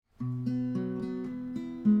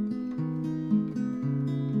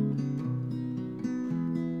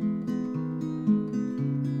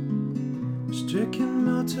Stricken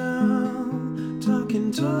Motel,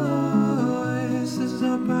 talking toys. This is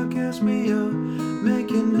our podcast, we are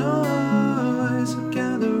making noise. So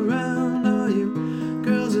gather round, all you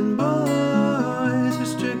girls and boys. We're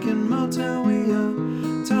Stricken Motel, we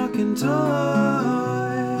are talking toys.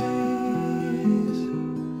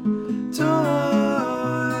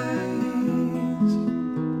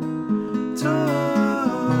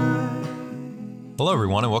 Hello,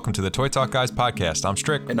 everyone, and welcome to the Toy Talk Guys podcast. I'm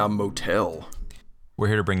Strick. And I'm Motel. We're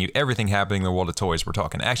here to bring you everything happening in the world of toys. We're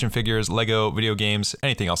talking action figures, Lego, video games,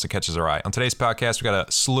 anything else that catches our eye. On today's podcast, we got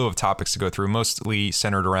a slew of topics to go through, mostly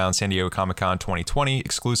centered around San Diego Comic-Con 2020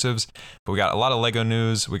 exclusives. But we got a lot of Lego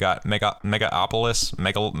news. We got Megalopolis,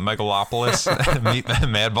 Mad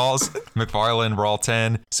Balls, McFarlane, Brawl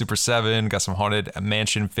 10, Super 7, got some Haunted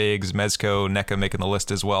Mansion figs, Mezco, NECA making the list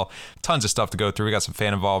as well. Tons of stuff to go through. We got some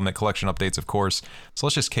fan involvement, collection updates, of course. So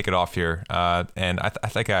let's just kick it off here. And I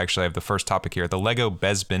think I actually have the first topic here, the Lego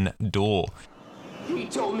Bespin Duel. He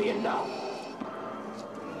told me enough.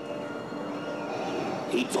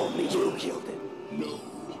 He told me you killed him. No.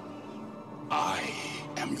 I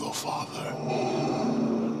am your father.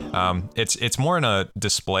 It's more in a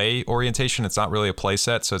display orientation. It's not really a play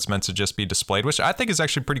set, so it's meant to just be displayed, which I think is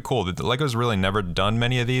actually pretty cool. The Lego's really never done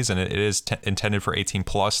many of these, and it is intended for 18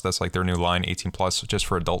 plus. That's like their new line, 18 plus, just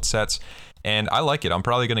for adult sets. And I like it. I'm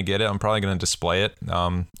probably going to get it. I'm probably going to display it.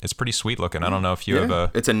 It's pretty sweet looking. I don't know if you have a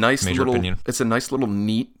major opinion. It's a nice little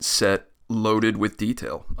neat set loaded with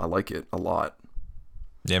detail. I like it a lot.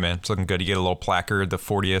 Yeah, man. It's looking good. You get a little placard, the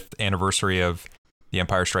 40th anniversary of The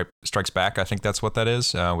Empire Strikes Back. I think that's what that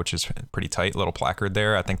is, which is pretty tight. Little placard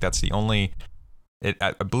there. I think that's the only...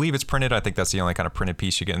 I believe it's printed. I think that's the only kind of printed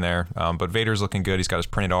piece you get in there. But Vader's looking good. He's got his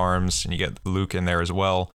printed arms, and you get Luke in there as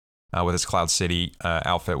well. With his Cloud City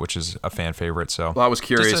outfit, which is a fan favorite. So, well, I was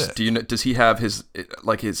curious. Does he have his?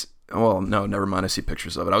 Well, no, never mind. I see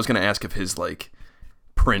pictures of it. I was going to ask if his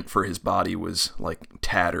print for his body was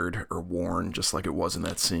tattered or worn, just like it was in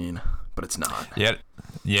that scene, but it's not. Yeah.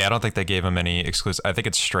 I don't think they gave him any exclusive. I think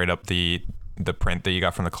it's straight up the print that you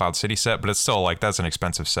got from the Cloud City set, but it's still that's an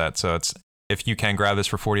expensive set. So it's if you can grab this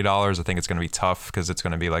for $40, I think it's going to be tough because it's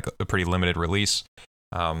going to be a pretty limited release.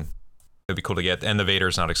 It'd be cool to get, and the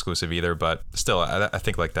Vader's not exclusive either, but still, I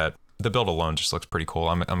think that the build alone just looks pretty cool.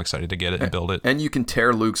 I'm excited to get it and build it. And you can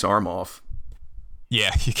tear Luke's arm off.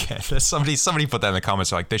 Yeah, you can. Somebody put that in the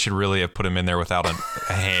comments. They should really have put him in there without a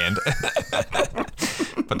hand.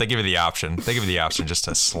 But they give you the option. They give you the option just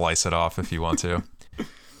to slice it off if you want to.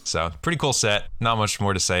 So pretty cool set. Not much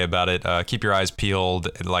more to say about it. Keep your eyes peeled.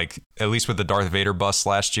 At least with the Darth Vader bust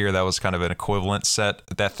last year, that was kind of an equivalent set.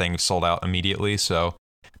 That thing sold out immediately. So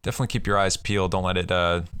definitely keep your eyes peeled. Don't let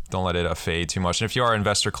it fade too much. And if you are an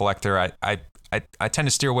investor collector, I tend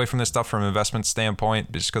to steer away from this stuff from an investment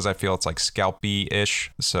standpoint just because I feel it's scalpy-ish.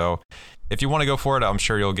 So if you want to go for it, I'm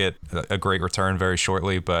sure you'll get a great return very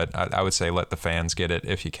shortly. But I would say let the fans get it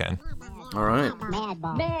if you can. All right.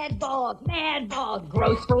 Mad balls.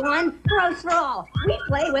 Gross for one, gross for all. We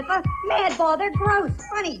play with a mad ball. They're gross,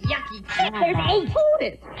 funny, yucky. There's 8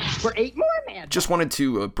 tooteds. We're 8 more mad balls. Just wanted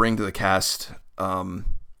to bring to the cast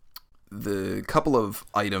the couple of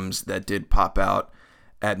items that did pop out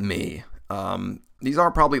at me. These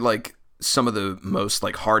are probably some of the most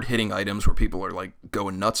hard-hitting items where people are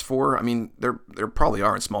going nuts for. I mean, there probably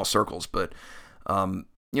are in small circles, but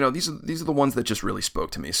these are the ones that just really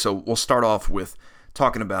spoke to me. So we'll start off with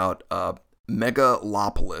talking about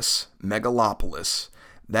Megalopolis.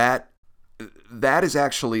 That is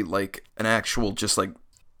actually an actual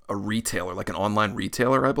a retailer, an online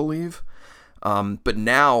retailer, I believe. But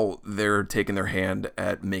now they're taking their hand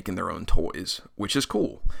at making their own toys, which is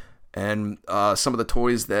cool. And some of the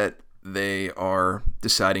toys that they are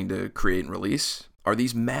deciding to create and release are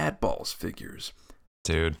these Mad Balls figures.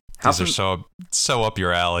 Dude, these are so up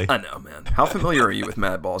your alley. I know, man. How familiar are you with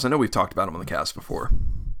Mad Balls? I know we've talked about them on the cast before.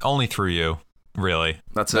 Only through you, really.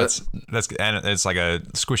 That's it? And it's like a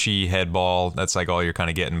squishy head ball. That's all you're kind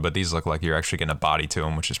of getting, but these look like you're actually getting a body to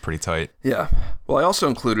them, which is pretty tight. Yeah. Well, I also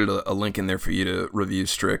included a link in there for you to review,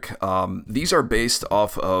 Strick. These are based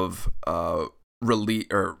off of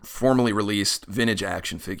formerly released vintage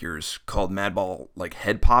action figures called Mad Ball,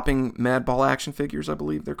 head popping Mad Ball action figures, I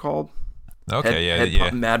believe they're called. Okay,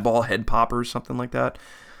 Mad Ball head poppers, something like that.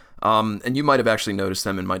 And you might have actually noticed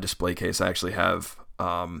them in my display case. I actually have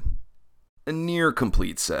a near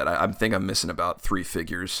complete set. I think I'm missing about 3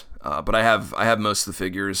 figures, but I have most of the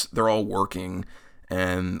figures. They're all working,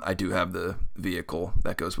 and I do have the vehicle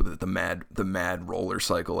that goes with it, the Mad Roller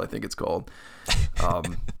Cycle, I think it's called.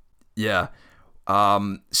 Yeah.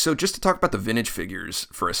 So just to talk about the vintage figures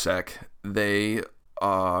for a sec, they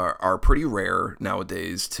are pretty rare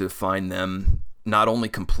nowadays to find them not only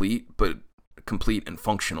complete, but complete and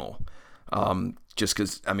functional. Just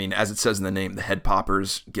because, I mean, as it says in the name, the head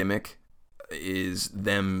poppers gimmick is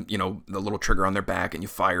them, you know, the little trigger on their back, and you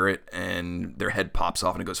fire it and their head pops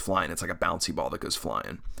off and it goes flying. It's like a bouncy ball that goes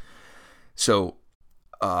flying. So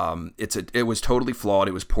it was totally flawed.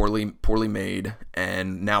 It was poorly made,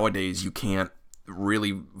 and nowadays you can't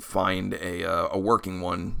really find a working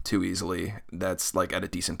one too easily that's like at a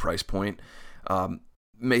decent price point.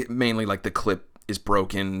 Mainly like the clip is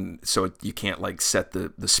broken, so you can't like set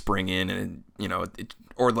the spring in, and you know,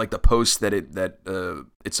 or like the post that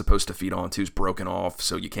it's supposed to feed onto is broken off,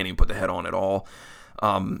 so you can't even put the head on at all.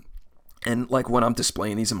 And like when I'm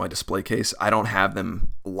displaying these in my display case, I don't have them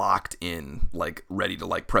locked in, like ready to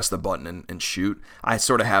like press the button and shoot. I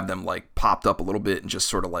sort of have them like popped up a little bit and just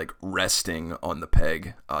sort of like resting on the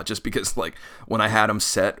peg, just because like when I had them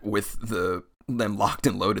set with them locked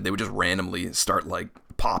and loaded, they would just randomly start like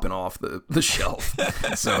popping off the shelf.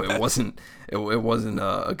 So it wasn't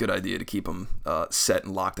a good idea to keep them set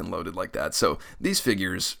and locked and loaded like that. So these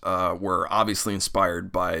figures were obviously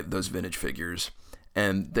inspired by those vintage figures,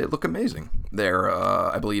 and they look amazing. They're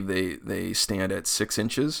I believe they stand at 6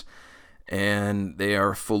 inches, and they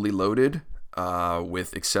are fully loaded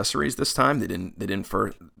with accessories this time. They didn't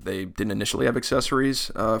initially have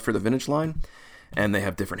accessories for the vintage line. And they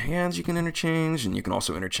have different hands you can interchange, and you can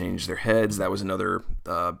also interchange their heads. That was another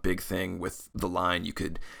big thing with the line. You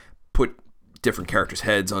could put different characters'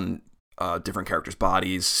 heads on different characters'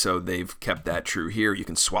 bodies, so they've kept that true here. You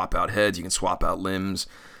can swap out heads, you can swap out limbs.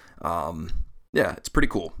 Yeah, it's pretty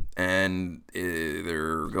cool. And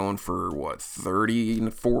they're going for, what,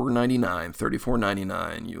 $34.99.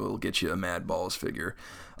 $34.99. You'll get you a Mad Balls figure.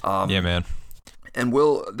 Yeah, man. And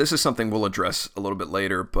this is something we'll address a little bit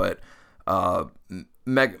later, but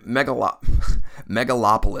Megalopolis.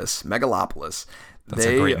 That's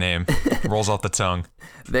a great name. Rolls off the tongue.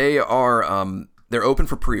 They are they're open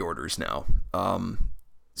for pre-orders now.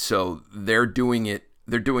 So they're doing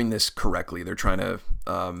this correctly. They're trying to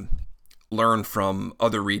learn from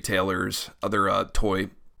other retailers, other toy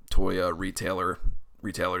retailers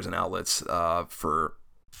and outlets for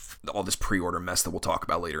all this pre-order mess that we'll talk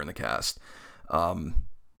about later in the cast.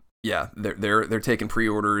 Yeah, they're taking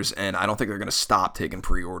pre-orders, and I don't think they're going to stop taking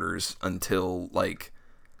pre-orders until like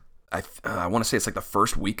I want to say it's like the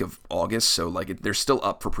first week of August. So like they're still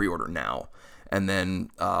up for pre-order now, and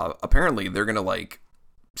then apparently they're going to like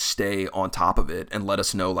stay on top of it and let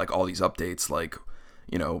us know like all these updates, like,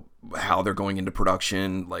 you know, how they're going into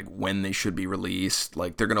production, like when they should be released.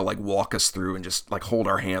 Like they're going to like walk us through and just like hold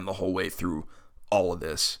our hand the whole way through all of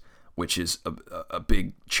this, which is a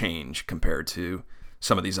big change compared to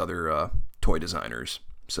some of these other toy designers.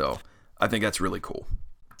 So I think that's really cool.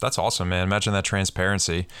 That's awesome, man. Imagine that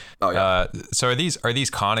transparency. Oh yeah. So are these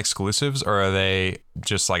con exclusives, or are they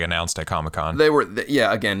just like announced at Comic-Con? They were,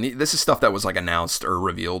 yeah. Again, this is stuff that was like announced or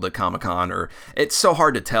revealed at Comic-Con, or it's so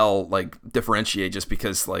hard to tell, like differentiate, just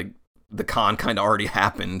because like the con kind of already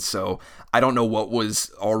happened. So I don't know what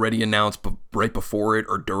was already announced right before it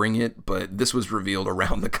or during it, but this was revealed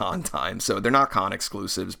around the con time. So they're not con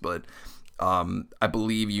exclusives, but I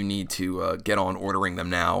believe you need to get on ordering them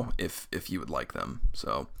now if you would like them.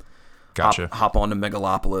 So gotcha. Hop on to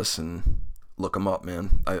Megalopolis and look them up,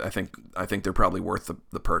 man. I think they're probably worth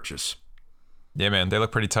the purchase. Yeah, man, they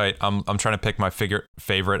look pretty tight. I'm trying to pick my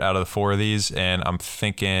favorite out of the 4 of these, and I'm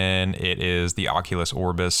thinking it is the Oculus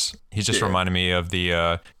Orbis. He's just reminding me of the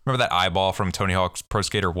remember that eyeball from Tony Hawk's Pro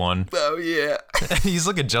Skater 1? Oh yeah. He's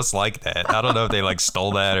looking just like that. I don't know if they like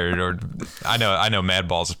stole that or I know Mad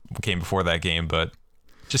Balls came before that game, but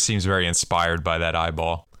just seems very inspired by that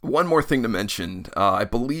eyeball. One more thing to mention, I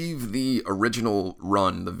believe the original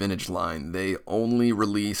run, the vintage line, they only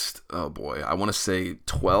released, I want to say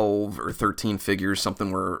 12 or 13 figures, something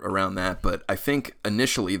were around that, but I think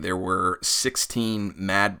initially there were 16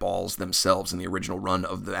 Mad Balls themselves in the original run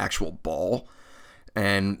of the actual ball,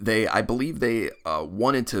 and I believe they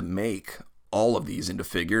wanted to make all of these into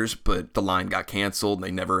figures, but the line got canceled, and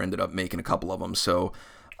they never ended up making a couple of them, so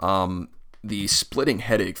the Splitting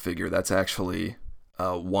Headache figure, that's actually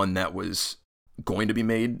one that was going to be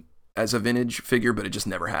made as a vintage figure, but it just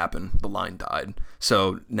never happened. The line died.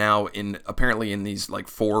 So now apparently in these like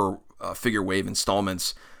 4 figure wave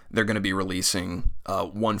installments, they're going to be releasing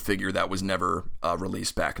one figure that was never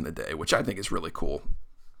released back in the day, which I think is really cool.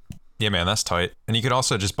 Yeah, man, that's tight. And you could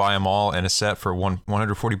also just buy them all in a set for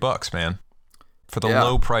 $140, man, for the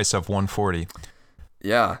low price of $140.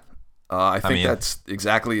 Yeah. I think that's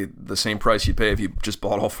exactly the same price you'd pay if you just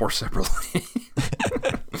bought all 4 separately.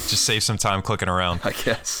 Just save some time clicking around. I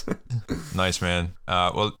guess. Nice, man.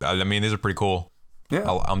 Well, I mean, these are pretty cool.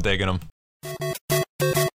 Yeah. I'm digging them.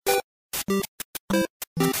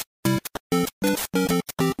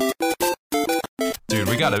 Dude,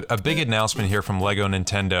 we got a big announcement here from Lego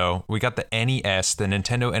Nintendo. We got the NES, the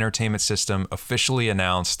Nintendo Entertainment System, officially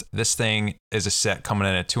announced. This thing is a set coming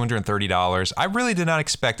in at $230. I really did not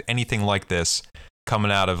expect anything like this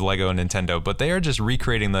coming out of Lego and Nintendo, but they are just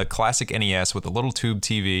recreating the classic NES with a little tube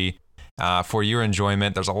TV for your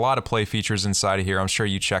enjoyment. There's a lot of play features inside of here. I'm sure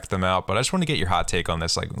you checked them out, but I just want to get your hot take on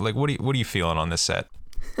this. Like what are you feeling on this set?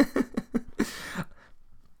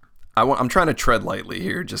 I'm trying to tread lightly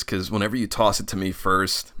here, just because whenever you toss it to me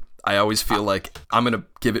first, I always feel like I'm going to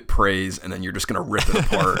give it praise and then you're just going to rip it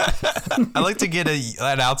apart. I like to get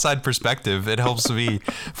an outside perspective. It helps me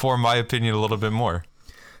form my opinion a little bit more.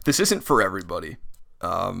 This isn't for everybody.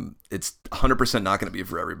 It's 100% not going to be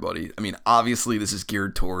for everybody. I mean, obviously this is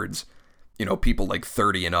geared towards, people like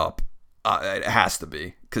 30 and up. It has to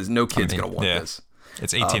be, because no kid's going to want this.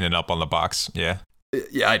 It's 18 and up on the box. Yeah.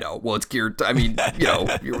 Yeah, I know. Well, it's geared.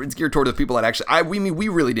 It's geared toward the people that actually. We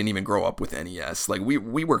really didn't even grow up with NES. Like we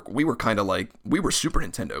were kind of like we were Super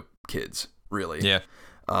Nintendo kids, really. Yeah.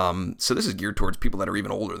 So this is geared towards people that are even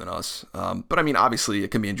older than us. But I mean, obviously,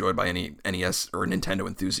 it can be enjoyed by any NES or Nintendo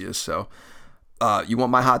enthusiast. So, you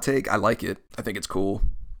want my hot take? I like it. I think it's cool.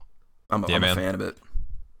 I'm a fan of it.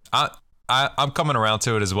 I'm coming around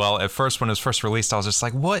to it as well. At first, when it was first released, I was just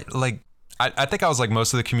like, what? Like, I think I was like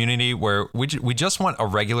most of the community, where we just want a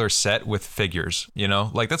regular set with figures,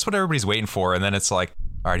 like that's what everybody's waiting for. And then it's like,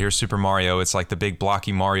 all right, here's Super Mario. It's like the big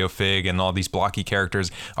blocky Mario fig and all these blocky characters.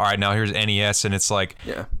 All right, now here's NES, and it's like,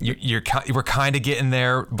 we're kind of getting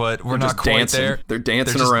there, but we're not quite dancing. there. They're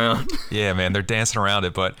dancing around. Yeah, man, they're dancing around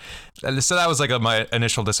it. But so that was like my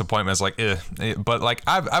initial disappointment. It's like, but like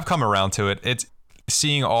I've come around to it. It's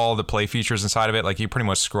seeing all the play features inside of it. Like you pretty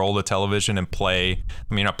much scroll the television and play.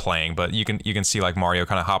 I mean, not playing, but you can see like Mario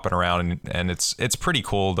kind of hopping around, and it's pretty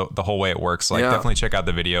cool the whole way it works. Like definitely check out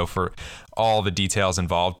the video for all the details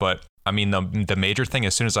involved. But I mean, the major thing,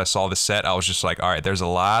 as soon as I saw the set, I was just like, all right, there's a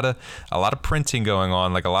lot of printing going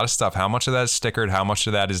on, like a lot of stuff. How much of that is stickered? How much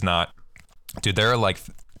of that is not? Dude, there are like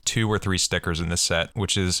 2 or 3 stickers in this set,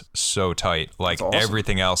 which is so tight. Like awesome.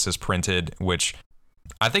 Everything else is printed, which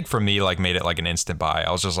I think for me, like, made it like an instant buy.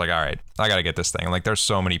 I was just like, all right, I gotta get this thing. Like, there's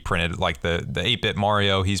so many printed, like the 8-bit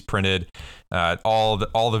Mario, he's printed. All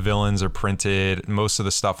the villains are printed. Most of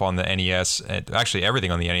the stuff on the NES, actually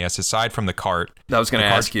everything on the NES, aside from the cart. I was gonna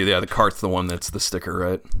ask you, the cart's the one that's the sticker,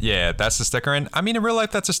 right? Yeah, that's the sticker. And I mean, in real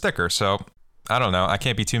life, that's a sticker. So I don't know. I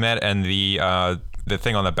can't be too mad. And the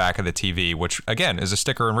thing on the back of the TV, which again is a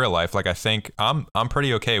sticker in real life. Like, I think I'm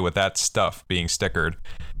pretty okay with that stuff being stickered.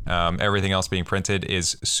 Everything else being printed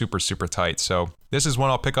is super, super tight. So this is one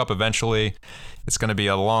I'll pick up eventually. It's going to be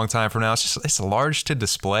a long time from now. It's large to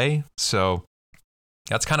display. So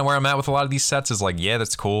that's kind of where I'm at with a lot of these sets, is like, yeah,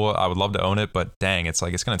 that's cool. I would love to own it, but dang, it's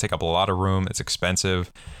like, it's going to take up a lot of room. It's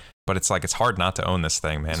expensive, but it's like, it's hard not to own this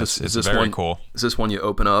thing, man. It's very cool. Is this one you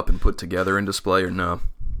open up and put together and display, or no?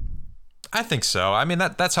 I think so. I mean,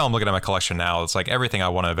 that's how I'm looking at my collection now. It's like everything I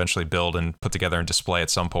want to eventually build and put together and display at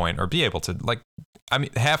some point, or be able to, like, I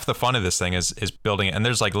mean, half the fun of this thing is building it, and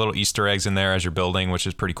there's like little Easter eggs in there as you're building, which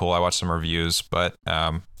is pretty cool. I watched some reviews, but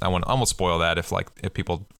I won't spoil that if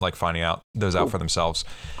people like finding out those out for themselves.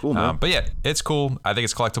 Cool, man. But yeah, it's cool. I think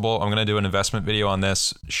it's collectible. I'm gonna do an investment video on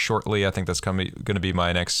this shortly. I think that's gonna be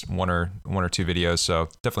my next one or 2 videos. So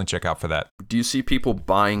definitely check out for that. Do you see people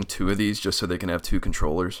buying 2 of these just so they can have 2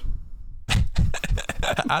 controllers?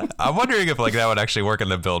 I'm wondering if like that would actually work in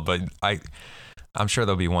the build, but I'm sure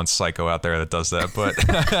there'll be one psycho out there that does that, but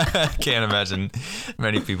I can't imagine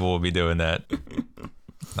many people will be doing that.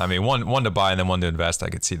 I mean, one to buy and then one to invest, I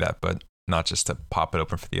could see that, but not just to pop it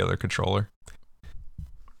open for the other controller.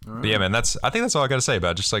 Right. But yeah, man, I think that's all I got to say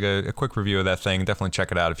about it. Just like a quick review of that thing. Definitely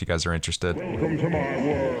check it out if you guys are interested. Welcome to my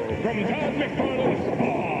world. From Todd McFarlane's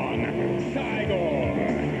Spawn,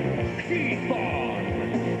 Cygor, Sea-Spawn,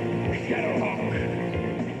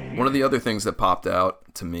 Shadowhawk. One of the other things that popped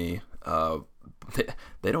out to me,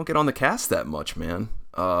 they don't get on the cast that much, man.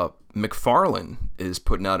 McFarlane is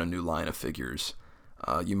putting out a new line of figures.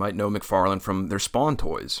 You might know McFarlane from their Spawn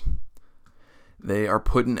toys. They are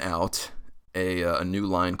putting out a new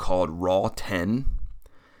line called Raw 10,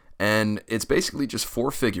 and it's basically just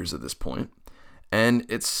 4 figures at this point. And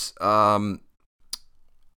it's a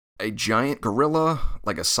giant gorilla,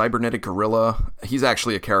 like a cybernetic gorilla. He's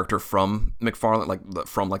actually a character from McFarlane,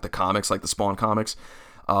 from the comics, like the Spawn comics.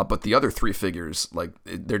 But the other 3 figures, like,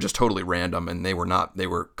 they're just totally random, and they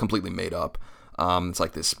were completely made up. It's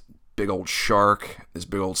like this big old shark, this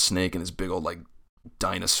big old snake, and this big old, like,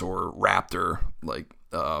 dinosaur raptor like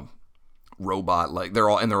robot, like they're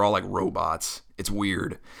all like robots. It's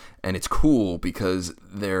weird and it's cool because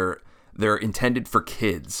they're intended for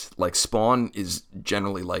kids. Like Spawn is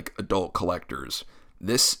generally like adult collectors.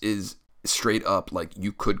 This is straight up like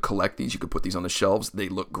you could collect these, you could put these on the shelves, they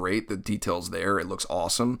look great, the details there, it looks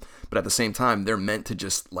awesome, but at the same time they're meant to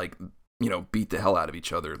just like, you know, beat the hell out of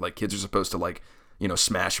each other. Like kids are supposed to like, you know,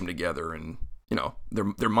 smash them together, and you know,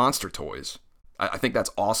 they're monster toys. I think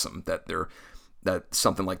that's awesome that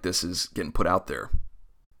something like this is getting put out there.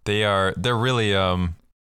 They're really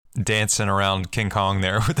dancing around King Kong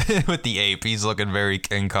there with the ape. He's looking very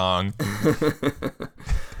King Kong.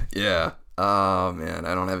 Yeah. Oh man,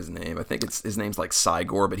 I don't have his name. I think his name's like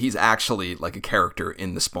Cygor, but he's actually like a character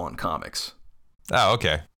in the Spawn comics. Oh,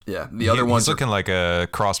 okay. Yeah. The other one's looking like a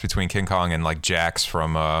cross between King Kong and like Jax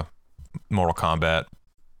from Mortal Kombat.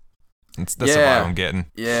 That's the vibe I'm getting.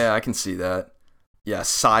 Yeah, I can see that. Yeah,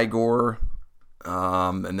 Cygor.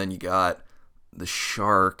 And then you got the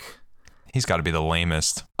shark. He's got to be the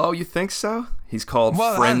lamest. Oh, you think so? He's called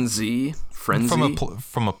Frenzy. Frenzy.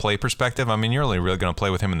 From a play perspective, I mean, you're only really going to play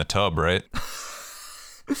with him in the tub, right?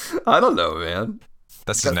 I don't know, man.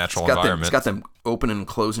 That's his natural environment. He's got them open and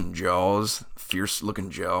closing jaws, fierce-looking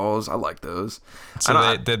jaws. I like those.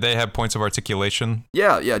 So did they have points of articulation?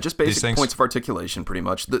 Yeah, just basic points of articulation, pretty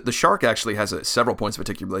much. The shark actually has several points of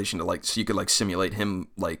articulation to like, so you could like simulate him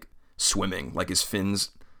like swimming, like his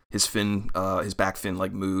back fin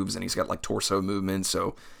like moves, and he's got like torso movements,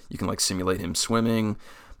 so you can like simulate him swimming.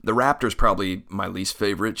 The raptor's probably my least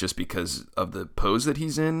favorite just because of the pose that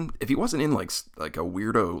he's in. If he wasn't in like a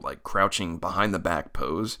weirdo like crouching behind the back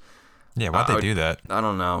pose, yeah, why'd they do that? I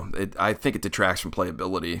don't know. I think it detracts from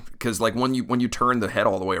playability because like when you turn the head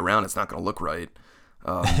all the way around, it's not going to look right.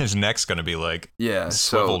 His neck's going to be like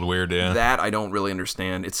swiveled weird. Yeah, that I don't really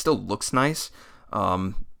understand. It still looks nice.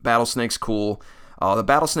 Battlesnake's cool. The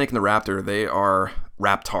Battlesnake and the Raptor,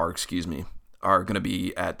 Raptar, are going to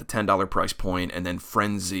be at the $10 price point, and then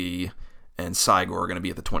Frenzy and Cygor are going to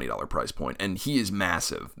be at the $20 price point. And he is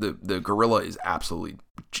massive. The gorilla is absolutely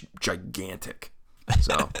gigantic.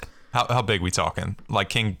 So, how big we talking? Like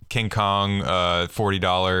King Kong,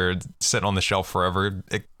 $40, sitting on the shelf forever,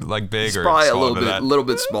 like big, he's or probably a little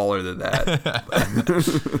bit smaller than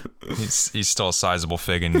that. he's still a sizable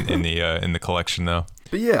fig in the collection though.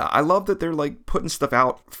 But yeah, I love that they're like putting stuff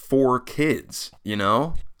out for kids, you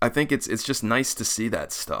know? I think it's just nice to see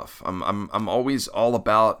that stuff. I'm always all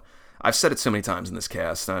about, I've said it so many times in this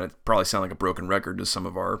cast, and it probably sound like a broken record to some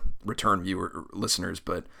of our return listeners,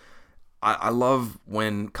 but I love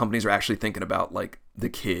when companies are actually thinking about like the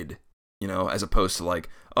kid, you know, as opposed to like,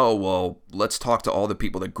 oh, well, let's talk to all the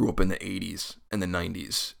people that grew up in the 80s and the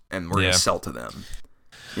 90s and we're going to sell to them.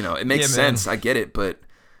 You know, it makes sense. I get it, but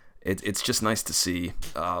it's just nice to see,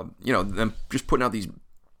 you know, them just putting out these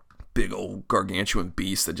big old gargantuan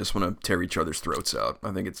beasts that just want to tear each other's throats out.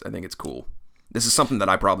 I think it's cool. This is something that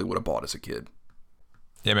I probably would have bought as a kid.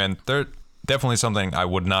 Yeah, man, they're definitely something I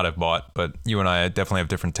would not have bought, but you and I definitely have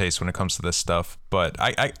different tastes when it comes to this stuff. But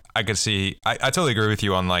I could see, I totally agree with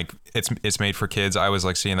you on like it's made for kids. I was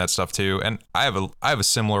like seeing that stuff too, and I have a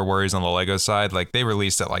similar worries on the Lego side. Like they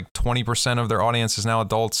released at like 20% of their audience is now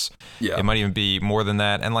adults. Yeah, it might even be more than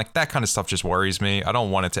that, and like that kind of stuff just worries me. I don't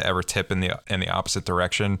want it to ever tip in the opposite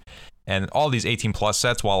direction. And all these 18 plus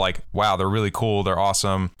sets, while like wow, they're really cool, they're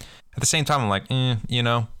awesome. At the same time, I'm like, you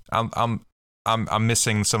know, I'm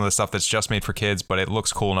missing some of the stuff that's just made for kids, but it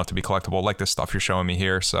looks cool enough to be collectible, like this stuff you're showing me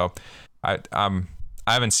here. So I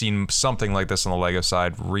haven't seen something like this on the Lego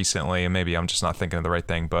side recently, and maybe I'm just not thinking of the right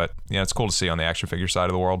thing. But yeah, it's cool to see on the action figure side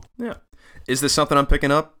of the world. Yeah, is this something I'm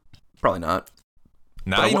picking up? Probably not.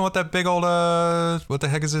 Now you know what that big old what the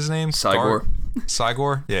heck is his name? Cygor.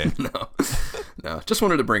 Cygor? Yeah. No. Just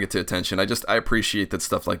wanted to bring it to attention. I appreciate that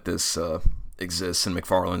stuff like this exists, and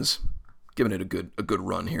McFarlane's giving it a good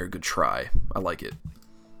run here, a good try. I like it.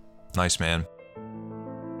 Nice, man.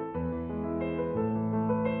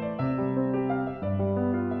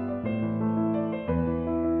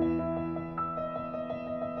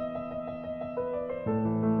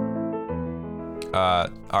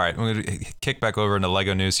 All right, I'm going to kick back over into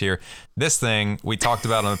Lego news here. This thing we talked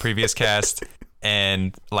about on the previous cast,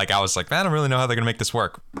 and like I was like, man, I don't really know how they're going to make this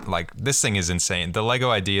work. Like, this thing is insane. The Lego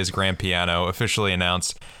Ideas Grand Piano officially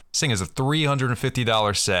announced. This thing is a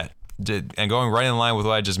 $350 set. And going right in line with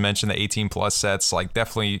what I just mentioned, the 18 plus sets, like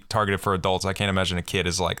definitely targeted for adults. I can't imagine a kid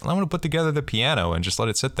is like, I'm going to put together the piano and just let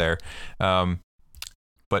it sit there.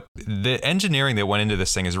 But the engineering that went into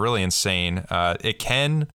this thing is really insane. It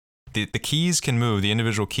can the keys can move, the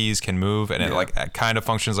individual keys can move, and it kind of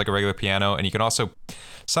functions like a regular piano. And you can also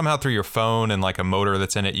somehow through your phone and like a motor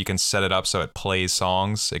that's in it, you can set it up so it plays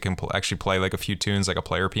songs. It can actually play like a few tunes like a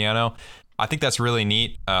player piano. I think that's really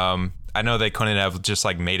neat. I know they couldn't have just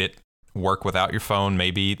like made it work without your phone.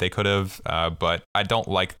 Maybe they could have, but I don't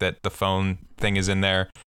like that the phone thing is in there.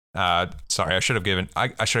 Sorry, I should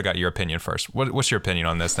have got your opinion first. What's your opinion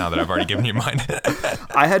on this now that I've already given you mine?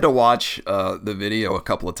 I had to watch the video a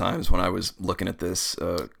couple of times when I was looking at this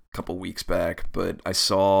a couple weeks back, but I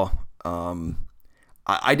saw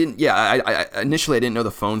I initially I didn't know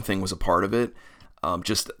the phone thing was a part of it.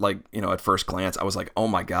 Just like, at first glance, I was like, oh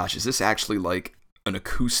my gosh, is this actually like an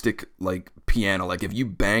acoustic like piano? Like if you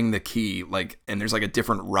bang the key, like, and there's like a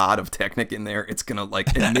different rod of Technic in there, it's gonna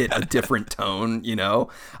like emit a different tone, I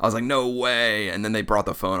was like, no way. And then they brought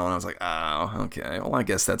the phone on. I was like, oh, okay. Well, I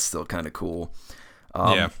guess that's still kind of cool.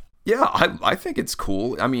 Yeah, I think it's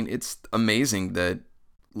cool. I mean, it's amazing that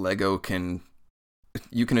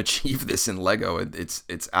you can achieve this in Lego.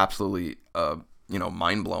 It's absolutely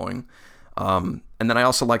mind blowing. And then I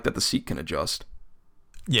also like that the seat can adjust.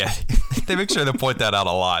 Yeah, they make sure to point that out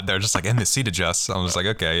a lot. They're just like, and the seat adjusts. I was like,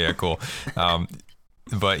 okay, yeah, cool.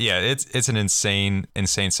 But yeah, it's an insane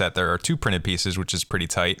set. There are 2 printed pieces, which is pretty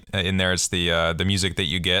tight. In there, it's the music that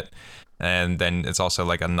you get, and then it's also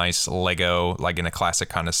like a nice Lego, like in a classic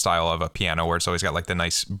kind of style of a piano, where it's always got like the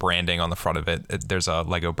nice branding on the front of it. There's a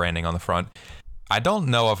Lego branding on the front. I don't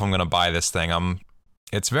know if I'm gonna buy this thing.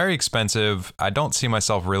 It's very expensive. I don't see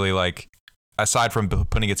myself really like. Aside from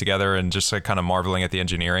putting it together and just like kind of marveling at the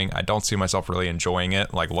engineering, I don't see myself really enjoying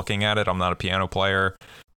it, like looking at it. I'm not a piano player.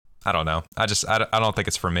 I don't know. I don't think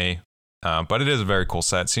it's for me. But it is a very cool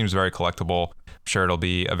set. It seems very collectible. I'm sure it'll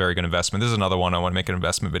be a very good investment. This is another one I want to make an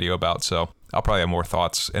investment video about, so I'll probably have more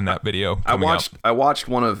thoughts in that video. I watched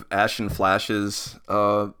one of Ashton Flash's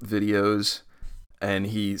videos, and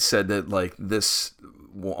he said that like this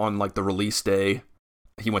on like the release day,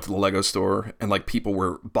 he went to the Lego store and like people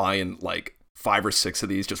were buying like 5 or 6 of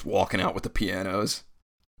these, just walking out with the pianos.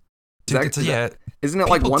 Dude, isn't it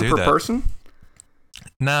like 1 per person?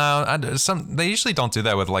 No, they usually don't do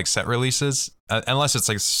that with like set releases, unless it's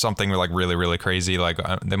like something like really, really crazy. Like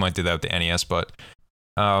they might do that with the NES, but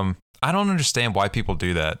I don't understand why people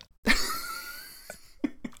do that.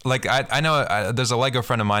 Like I know there's a Lego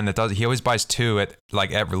friend of mine that does. He always buys 2 at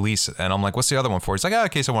release, and I'm like, "What's the other one for?" He's like, "Oh, in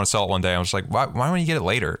case I want to sell it one day." I was like, "Why don't you get it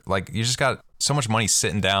later? Like you just got so much money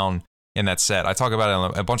sitting down in that set." I talk about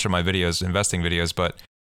it in a bunch of my videos, investing videos, but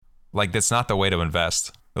like that's not the way to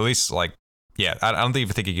invest. At least like, yeah, I don't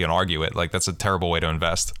even think you can argue it. Like that's a terrible way to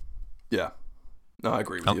invest. Yeah, no, I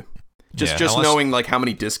agree with you. Just knowing like how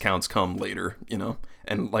many discounts come later,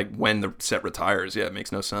 and like when the set retires, yeah, it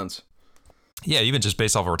makes no sense. Yeah, even just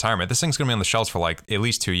based off of retirement, this thing's gonna be on the shelves for like at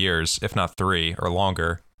least 2 years, if not 3 or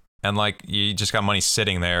longer. And like you just got money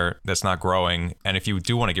sitting there that's not growing. And if you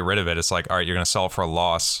do want to get rid of it, it's like, all right, you're gonna sell it for a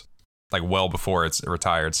loss, like well before it's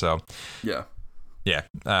retired. So yeah,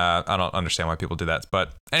 I don't understand why people do that.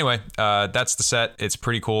 But anyway, that's the set. It's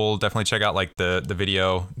pretty cool. Definitely check out like the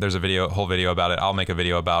video. There's a whole video about it. I'll make a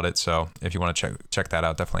video about it. So if you want to check that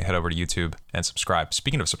out, definitely head over to YouTube and subscribe.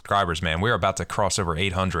 Speaking of subscribers, man, we're about to cross over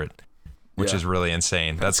 800. Which is really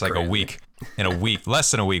insane. That's like crazy. In a week, less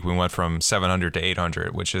than a week, we went from 700 to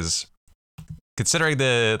 800, which is, considering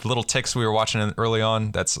the little ticks we were watching early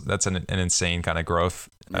on, that's an insane kind of growth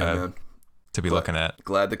to be looking at.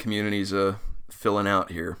 Glad the community's filling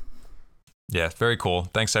out here. Yeah, very cool.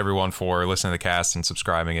 Thanks everyone for listening to the cast and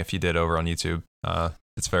subscribing if you did over on YouTube.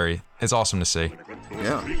 It's awesome to see.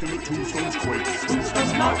 Yeah.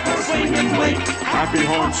 Happy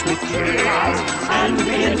haunts to clear out and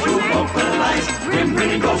begin to vocalize. Grim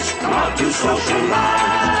grinning ghosts come out to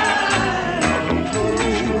socialize.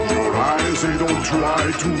 Close your eyes, they don't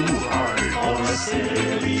try too high. All the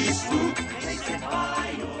silly spook.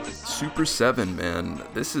 Super 7, man.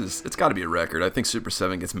 It's got to be a record. I think Super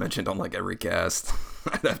 7 gets mentioned on like every cast.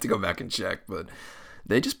 I'd have to go back and check, but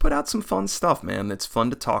they just put out some fun stuff, man. It's fun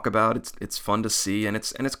to talk about. It's fun to see, and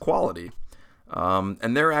it's quality.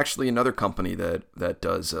 And they're actually another company that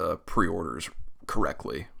does pre-orders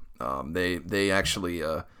correctly. They actually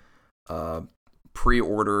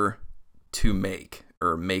pre-order to make,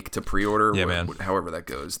 or make to pre-order. Yeah, man. However that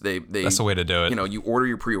goes. That's the way to do it. You order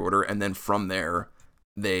your pre-order, and then from there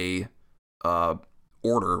they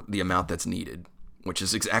order the amount that's needed, which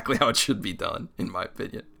is exactly how it should be done, in my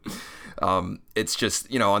opinion. It's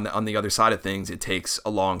just, on the other side of things, it takes a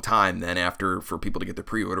long time then for people to get their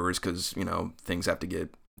pre-orders, because, things have to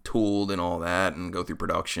get tooled and all that and go through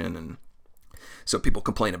production. And so people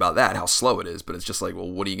complain about that, how slow it is, but it's just like,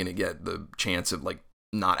 well, what are you going to get? The chance of like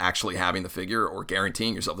not actually having the figure or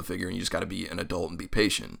guaranteeing yourself the figure, and you just got to be an adult and be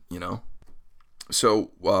patient, you know?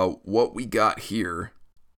 So what we got here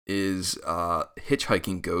is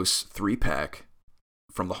Hitchhiking Ghosts 3-pack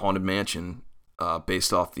from the Haunted Mansion,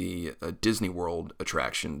 based off the Disney World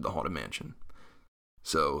attraction, the Haunted Mansion.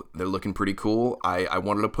 So they're looking pretty cool. I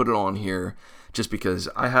wanted to put it on here just because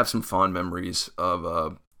I have some fond memories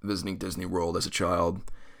of visiting Disney World as a child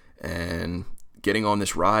and getting on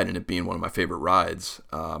this ride and it being one of my favorite rides.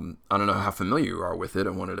 I don't know how familiar you are with it. I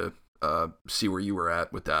wanted to see where you were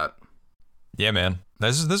at with that. Yeah, man.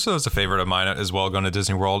 This was a favorite of mine as well, going to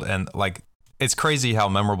Disney World. And like, it's crazy how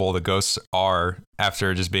memorable the ghosts are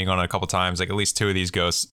after just being on it a couple times. Like, at least 2 of these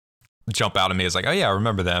ghosts jump out at me as like, oh yeah, I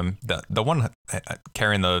remember them. The one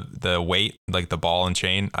carrying the weight, like the ball and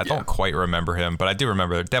chain, I don't quite remember him, but I do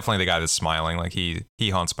remember definitely the guy that's smiling. Like he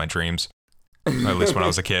haunts my dreams, or at least when I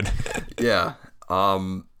was a kid. Yeah,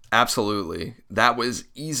 absolutely. That was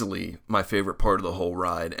easily my favorite part of the whole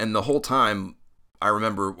ride, and the whole time I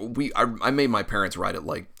remember I made my parents ride it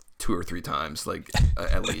like 2 or 3 times, like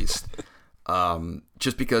at least,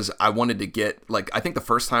 just because I wanted to get, like, I think the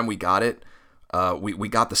first time we got it. We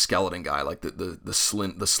got the skeleton guy, like the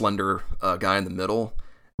slender guy in the middle.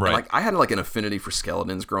 Right. And, like, I had like an affinity for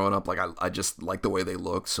skeletons growing up. Like I just liked the way they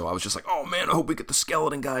looked, so I was just like, oh man, I hope we get the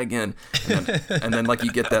skeleton guy again. And then like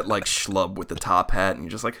you get that like schlub with the top hat, and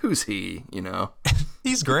you're just like, who's he? You know?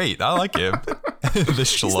 He's great. I like him. The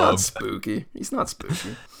schlub. He's not spooky. He's not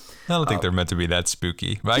spooky. I don't think they're meant to be that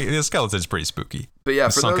spooky. But the skeleton's pretty spooky. But yeah,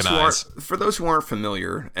 for those who aren't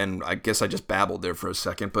familiar, and I guess I just babbled there for a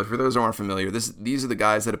second, but for those who aren't familiar, these are the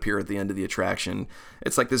guys that appear at the end of the attraction.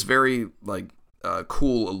 It's like this very like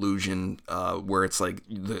cool illusion where it's like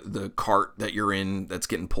the cart that you're in that's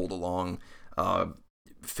getting pulled along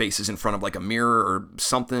faces in front of like a mirror or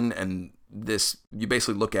something, and you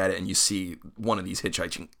basically look at it and you see one of these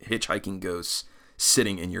hitchhiking ghosts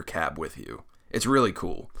sitting in your cab with you. It's really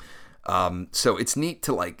cool. So it's neat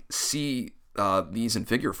to like see these in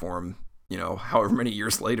figure form, you know, however many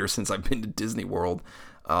years later since I've been to Disney World.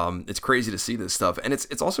 It's crazy to see this stuff. And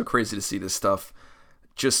it's also crazy to see this stuff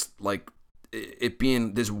just like it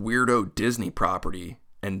being this weirdo Disney property,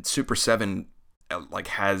 and Super 7 like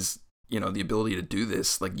has, you know, the ability to do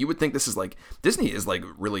this. Like, you would think this is like Disney is like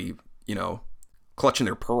really, you know, clutching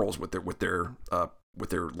their pearls with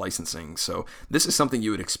their licensing. So this is something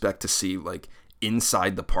you would expect to see like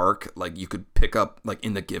inside the park, like you could pick up like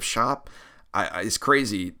in the gift shop. It's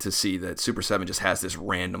crazy to see that Super 7 just has this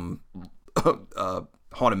random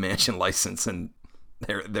Haunted Mansion license, and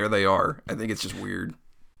there they are. I think it's just weird.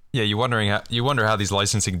 Yeah, you wonder how these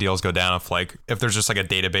licensing deals go down if there's just like a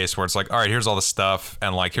database where it's like, all right, here's all the stuff,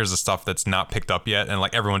 and like here's the stuff that's not picked up yet, and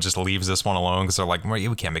like everyone just leaves this one alone because they're like, well,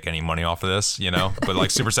 we can't make any money off of this, you know. But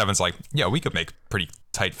like Super 7's like, yeah, we could make pretty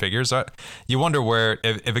tight figures. You wonder where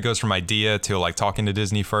if it goes from idea to like talking to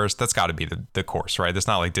Disney first. That's got to be the course, right? It's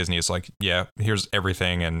not like Disney is like, yeah, here's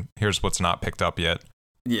everything and here's what's not picked up yet.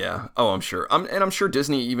 Yeah. Oh, I'm sure. I'm sure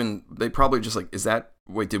Disney they probably just like,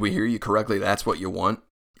 wait, did we hear you correctly? That's what you want?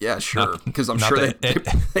 Yeah, sure. Because I'm sure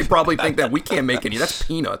they probably think that we can't make any. That's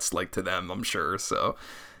peanuts, like, to them, I'm sure. So,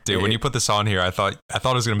 dude, when you put this on here, I thought it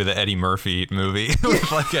was gonna be the Eddie Murphy movie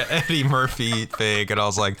with like an Eddie Murphy fig, and I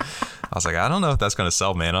was like, I don't know if that's gonna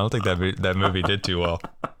sell, man. I don't think that movie did too well.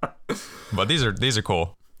 But these are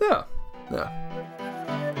cool. Yeah.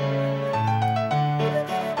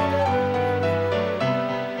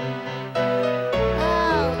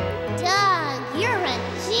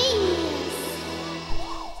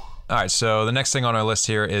 All right, so the next thing on our list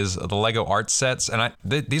here is the Lego art sets, and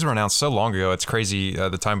these were announced so long ago. It's crazy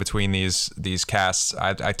the time between these casts.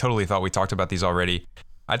 I totally thought we talked about these already.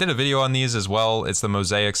 I did a video on these as well. It's the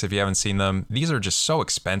mosaics if you haven't seen them. These are just so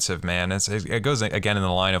expensive, man. It goes again in the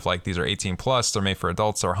line of like these are 18 plus. They're made for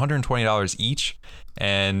adults. They're $120 each,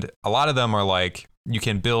 and a lot of them are like you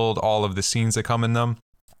can build all of the scenes that come in them.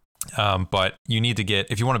 But you need to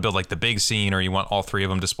if you want to build like the big scene, or you want all 3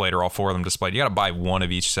 of them displayed or all 4 of them displayed, you got to buy one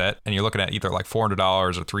of each set, and you're looking at either like $400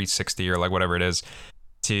 or $360 or like whatever it is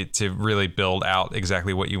to really build out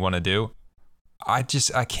exactly what you want to do. I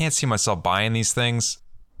can't see myself buying these things,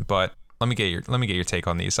 but let me get your take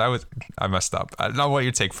on these. I messed up. I want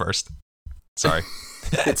your take first. Sorry.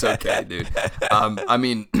 It's okay, dude. I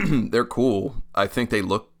mean, they're cool. I think they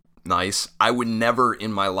look nice. I would never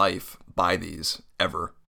in my life buy these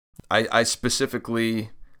ever. I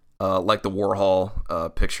specifically like the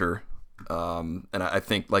Warhol picture, and I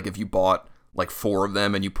think like if you bought like 4 of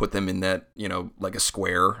them and you put them in that, you know, like a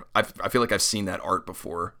square, I feel like I've seen that art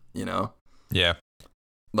before, you know. Yeah.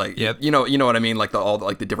 Like, yeah. You know what I mean? Like all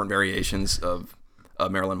the different variations of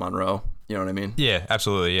Marilyn Monroe, You know what I mean? Yeah,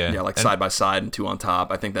 absolutely. Yeah. Yeah, like And- side by side and two on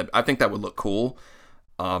top. I think that would look cool.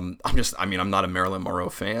 I'm not a Marilyn Monroe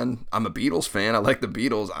fan. I'm a Beatles fan. I like the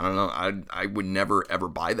Beatles. I don't know. I would never ever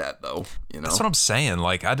buy that though. You know. That's what I'm saying.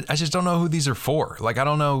 Like, I just don't know who these are for. Like, I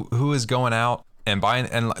don't know who is going out and buying.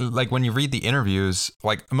 And like, when you read the interviews,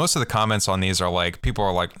 like most of the comments on these are like, people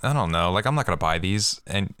are like, I don't know. Like, I'm not going to buy these.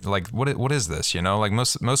 And like, what is this? You know, like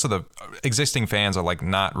most of the existing fans are like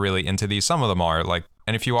not really into these. Some of them are like,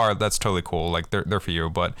 and if you are, that's totally cool. Like they're for you.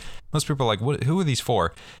 But most people are like, who are these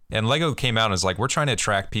for? And Lego came out and was like, we're trying to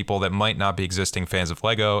attract people that might not be existing fans of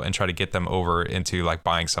Lego and try to get them over into like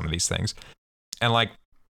buying some of these things. And like,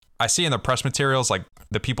 I see in the press materials, like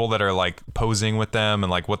the people that are like posing with them and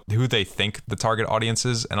like who they think the target audience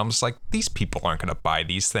is. And I'm just like, these people aren't going to buy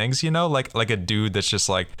these things, you know, like a dude that's just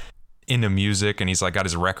like into music and he's like got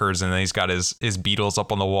his records and then he's got his Beatles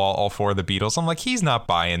up on the wall, all four of the Beatles. I'm like, he's not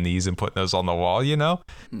buying these and putting those on the wall, you know.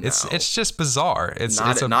 No. It's just bizarre. It's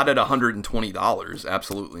not at $120.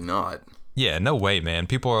 Absolutely not. Yeah, no way, man.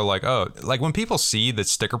 People are like, oh, like when people see the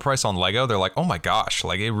sticker price on Lego, they're like, oh my gosh,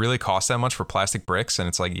 like it really costs that much for plastic bricks. And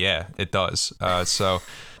it's like, yeah, it does. So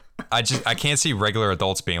I can't see regular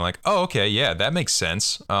adults being like, oh, okay, yeah, that makes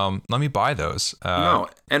sense. Let me buy those. No.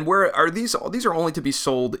 And where are these? These are only to be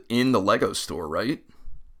sold in the Lego store, right?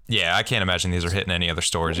 Yeah, I can't imagine these are hitting any other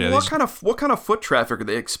stores. Yeah, What kind of foot traffic are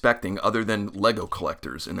they expecting other than Lego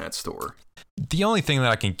collectors in that store? The only thing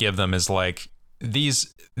that I can give them is like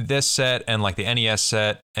this set and like the NES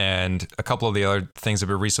set and a couple of the other things that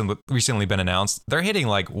have recently been announced. They're hitting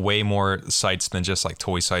like way more sites than just like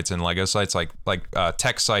toy sites and Lego sites. Like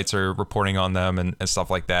tech sites are reporting on them and stuff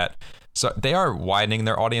like that. So they are widening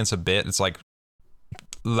their audience a bit. It's like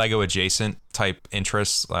Lego adjacent type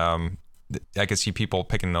interests. I could see people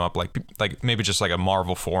picking them up, like maybe just like a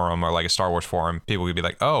Marvel forum or like a Star Wars forum. People would be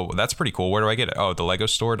like, oh, that's pretty cool. Where do I get it? Oh, the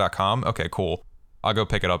LegoStore.com. Okay, cool. I'll go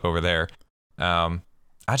pick it up over there.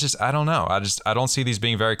 I don't know. I don't see these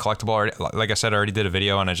being very collectible. Like I said, I already did a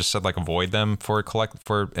video and I just said like avoid them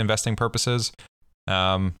for investing purposes.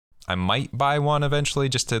 I might buy one eventually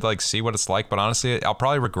just to like see what it's like, but honestly, I'll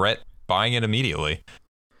probably regret buying it immediately.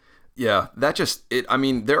 Yeah, I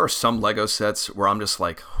mean, there are some Lego sets where I'm just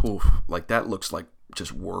like, oof, like that looks like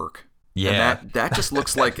just work. Yeah. And that just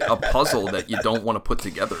looks like a puzzle that you don't want to put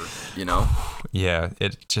together, you know? Yeah,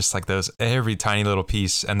 it just like every tiny little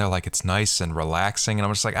piece, and they're like, it's nice and relaxing, and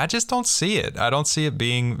I'm just like, I just don't see it. I don't see it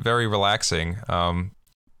being very relaxing.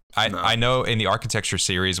 I know in the architecture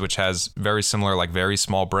series, which has very similar, like very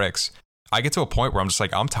small bricks, I get to a point where I'm just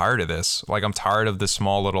like, I'm tired of this. Like, I'm tired of the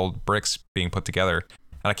small little bricks being put together,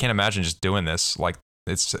 and I can't imagine just doing this. Like,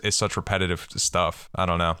 it's such repetitive stuff. I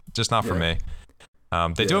don't know, just not for me.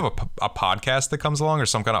 They do have a podcast that comes along or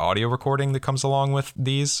some kind of audio recording that comes along with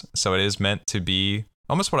these. So it is meant to be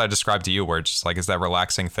almost what I described to you, where it's just like, is that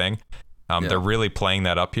relaxing thing. They're really playing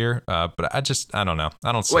that up here. But I don't know.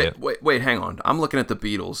 I don't see it. Wait, hang on. I'm looking at the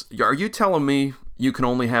Beatles. Are you telling me you can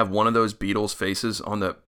only have one of those Beatles faces on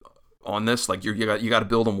this? Like you got to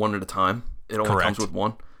build them one at a time? It only comes with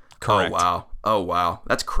one? Correct. Oh, wow.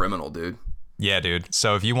 That's criminal, dude. Yeah, dude.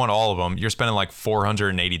 So if you want all of them, you're spending like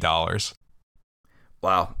 $480.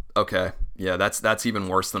 Wow. Okay. Yeah, that's even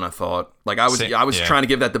worse than I thought. Like I was trying to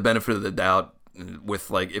give that the benefit of the doubt with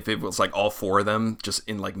like if it was like all four of them just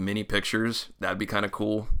in like mini pictures, that'd be kind of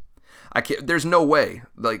cool. There's no way.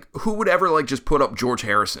 Like who would ever like just put up George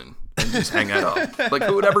Harrison and just hang that up? Like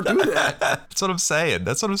who would ever do that? That's what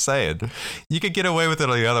I'm saying. You could get away with it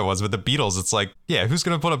on the other ones, but the Beatles, it's like, yeah, who's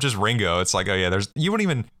gonna put up just Ringo? It's like, oh yeah, you wouldn't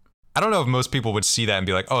even. I don't know if most people would see that and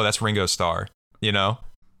be like, oh, that's Ringo Starr, you know?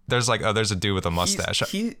 There's like, oh, there's a dude with a mustache.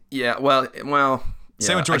 Well.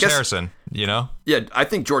 Same with George Harrison, you know? Yeah, I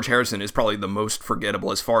think George Harrison is probably the most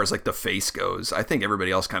forgettable as far as like the face goes. I think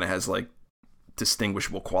everybody else kind of has like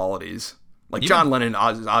distinguishable qualities. Like John Lennon,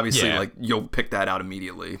 obviously, like you'll pick that out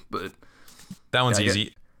immediately. But that one's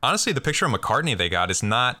easy. Honestly, the picture of McCartney they got is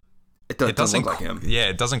not. It doesn't look like him. Yeah,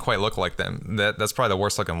 it doesn't quite look like them. That's probably the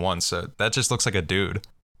worst looking one. So that just looks like a dude.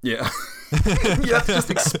 Yeah. You have to just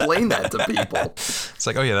explain that to people. It's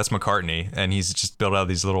like, oh yeah, that's McCartney, and he's just built out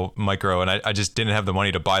these little micro, and I just didn't have the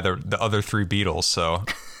money to buy the other three Beatles, so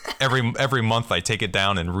every month I take it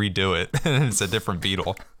down and redo it, and it's a different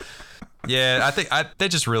Beatle. Yeah, I think they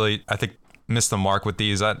just really, I think, missed the mark with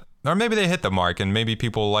these, or maybe they hit the mark, and maybe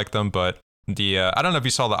people like them, but I don't know if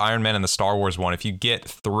you saw the Iron Man and the Star Wars one. If you get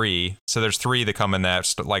three, so there's three that come in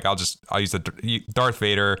that. Like I'll use the Darth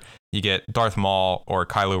Vader. You get Darth Maul or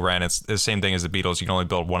Kylo Ren. It's the same thing as the Beatles. You can only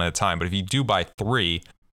build one at a time. But if you do buy three,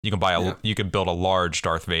 you can you can build a large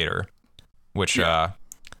Darth Vader, which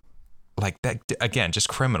like that again, just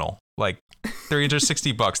criminal. like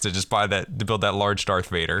 $360 to just buy that, to build that large Darth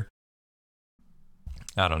Vader.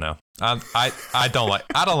 I don't know. I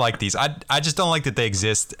don't like these. I just don't like that they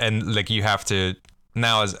exist, and like you have to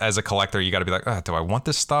now as a collector, you got to be like, do I want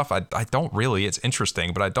this stuff? I don't really. It's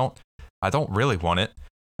interesting, but I don't really want it.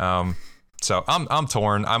 So I'm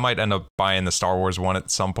torn. I might end up buying the Star Wars one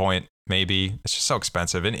at some point. Maybe it's just so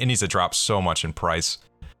expensive, and it needs to drop so much in price,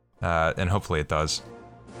 and hopefully it does.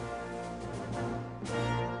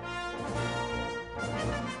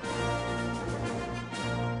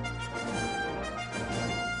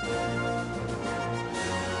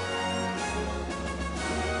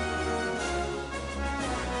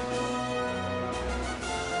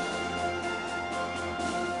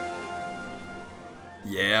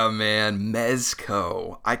 Yeah, man,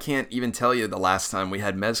 Mezco. I can't even tell you the last time we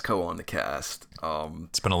had Mezco on the cast.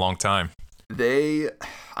 It's been a long time. I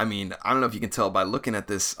mean, I don't know if you can tell by looking at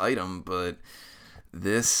this item, but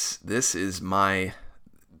this is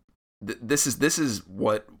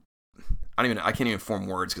what I can't even form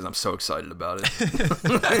words because I'm so excited about it.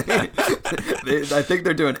 I think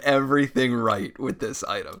they're doing everything right with this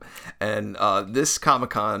item, and this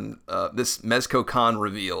Comic-Con, this Mezco-Con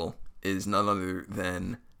reveal is none other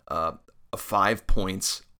than a 5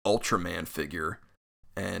 points Ultraman figure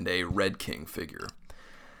and a Red King figure.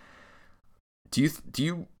 Do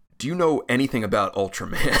you know anything about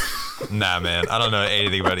Ultraman? Nah, man, I don't know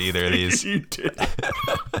anything about either of these. You did.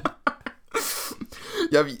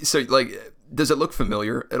 Yeah, so like, does it look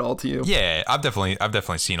familiar at all to you? Yeah, I've definitely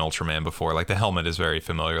seen Ultraman before. Like the helmet is very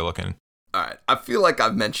familiar looking. All right, I feel like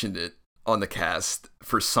I've mentioned it on the cast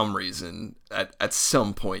for some reason at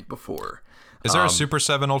some point before. Is there a Super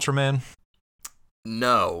 7 Ultraman?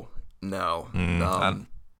 No. All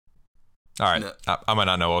right, no. I might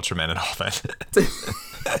not know Ultraman at all then.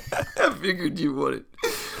 I figured you wouldn't.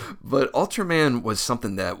 But Ultraman was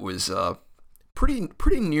something that was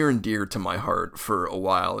pretty near and dear to my heart for a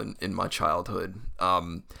while in my childhood.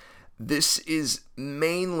 This is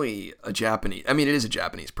mainly it is a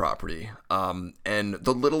Japanese property. And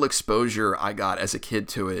the little exposure I got as a kid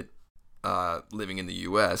to it, living in the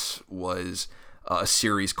US, was a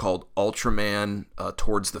series called Ultraman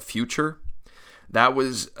Towards the Future. That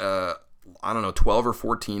was, 12 or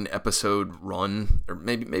 14 episode run, or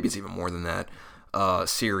maybe it's even more than that,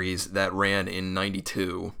 series that ran in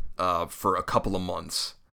 92 for a couple of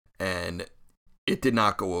months. And it did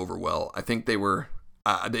not go over well. I think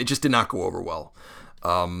it just did not go over well.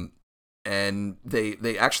 And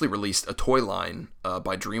they actually released a toy line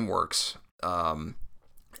by DreamWorks. And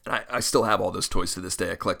I still have all those toys to this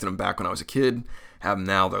day. I collected them back when I was a kid. Have them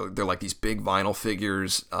now. They're like these big vinyl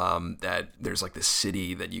figures that there's like this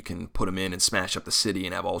city that you can put them in and smash up the city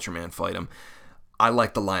and have Ultraman fight them. I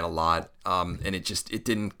like the line a lot, and it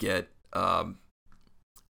didn't get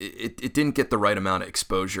it didn't get the right amount of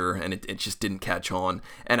exposure, and it just didn't catch on.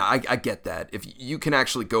 And I get that. If you can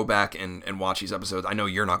actually go back and watch these episodes, I know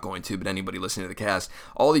you're not going to, but anybody listening to the cast,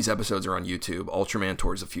 all these episodes are on YouTube. Ultraman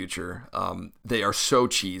Towards the Future. They are so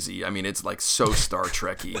cheesy. I mean, it's like so Star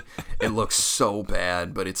Trek-y. It looks so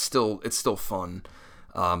bad, but it's still fun.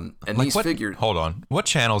 And like these figures. Hold on. What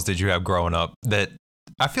channels did you have growing up that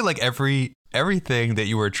I feel like everything that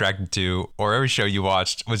you were attracted to or every show you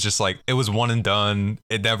watched was just like, it was one and done.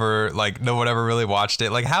 It never, like, no one ever really watched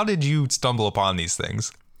it. Like, how did you stumble upon these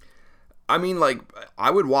things? I mean, like,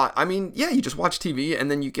 you just watch TV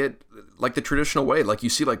and then you get like the traditional way. Like, you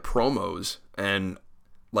see like promos and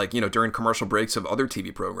like, during commercial breaks of other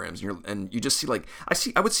TV programs, and you just see like,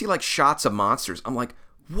 I would see like shots of monsters. I'm like,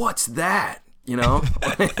 what's that?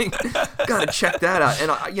 Gotta check that out.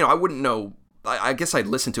 And I wouldn't know. I guess I'd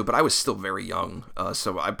listen to it, but I was still very young,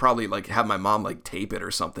 so I'd probably like have my mom like tape it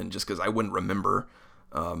or something, just because I wouldn't remember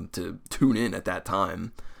to tune in at that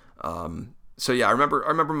time. So yeah, I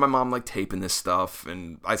remember my mom like taping this stuff,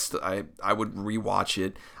 and I would rewatch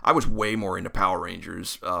it. I was way more into Power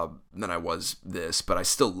Rangers than I was this, but I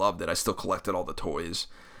still loved it. I still collected all the toys.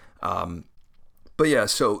 But yeah,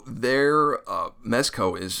 so their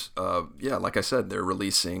Mezco is, like I said, they're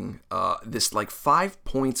releasing this like 5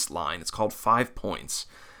 points line. It's called 5 points,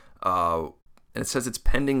 and it says it's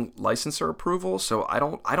pending licensor approval. So I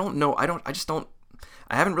haven't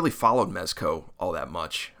really followed Mezco all that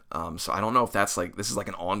much. So I don't know if this is like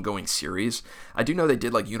an ongoing series. I do know they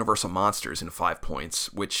did like Universal Monsters in 5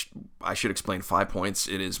 points, which I should explain. 5 points,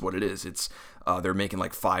 it is what it is. It's they're making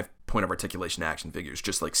like 5 point of articulation action figures,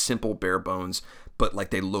 just like simple bare bones, but like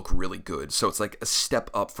they look really good. So it's like a step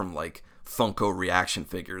up from like Funko reaction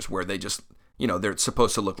figures, where they just, they're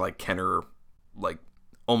supposed to look like Kenner, like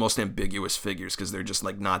almost ambiguous figures because they're just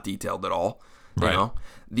like not detailed at all. Right.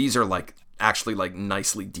 These are like actually like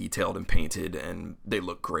nicely detailed and painted, and they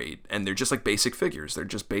look great, and they're just like basic figures. They're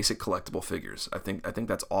just basic collectible figures. I think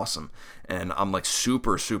that's awesome, and I'm like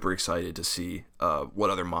super excited to see what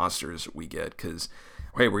other monsters we get, because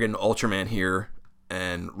hey, we're getting Ultraman here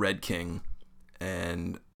and Red King,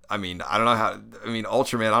 and Ultraman, I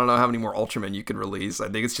don't know how many more Ultraman you can release. I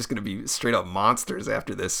think it's just going to be straight up monsters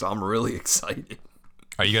after this, so I'm really excited.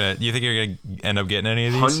 You think you're gonna end up getting any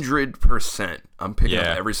of these? 100%. I'm picking up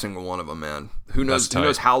every single one of them, man. Who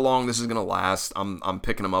knows how long this is gonna last? I'm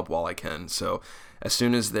picking them up while I can. So as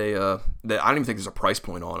soon as they I don't even think there's a price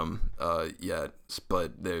point on them yet,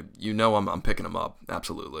 but I'm picking them up.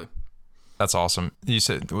 Absolutely. That's awesome. You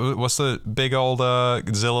said, what's the big old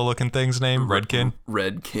Godzilla looking thing's name? Red King.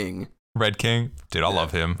 Red King. Red King. Dude, I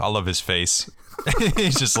love him. I love his face.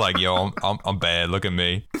 He's just like, yo, I'm bad. Look at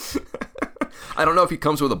me. I don't know if he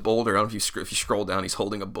comes with a boulder. I don't know if you scroll down, he's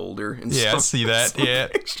holding a boulder. I see that. Yeah,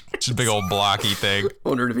 just a big old blocky thing.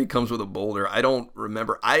 Wondered if he comes with a boulder. I don't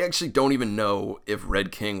remember. I actually don't even know if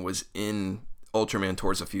Red King was in Ultraman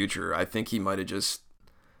Towards the Future. I think he might have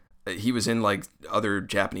he was in like other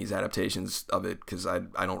Japanese adaptations of it, because I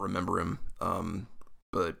don't remember him.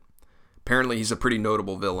 But apparently he's a pretty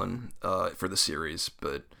notable villain for the series.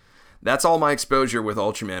 But that's all my exposure with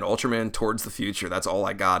Ultraman. Ultraman Towards the Future, that's all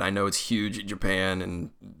I got. I know it's huge in Japan, and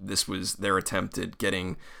this was their attempt at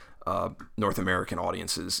getting North American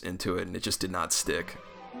audiences into it, and it just did not stick.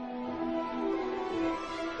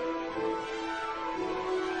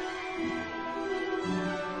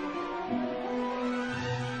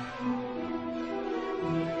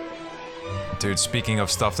 Dude, speaking of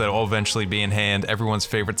stuff that will eventually be in hand, everyone's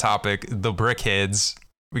favorite topic, the Brickheads.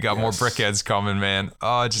 We got more Brickheads coming, man.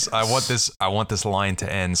 I want this line to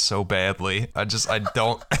end so badly. I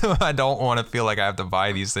don't want to feel like I have to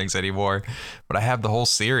buy these things anymore. But I have the whole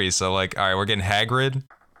series, so like, all right, we're getting Hagrid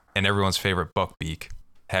and everyone's favorite Buckbeak.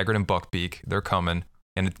 Hagrid and Buckbeak, they're coming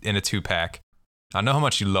in a 2-pack. I know how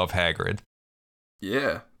much you love Hagrid.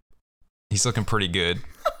 Yeah. He's looking pretty good.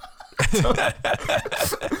 I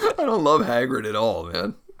don't love Hagrid at all,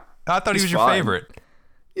 man. I thought he was your favorite.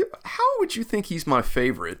 Yeah, how would you think he's my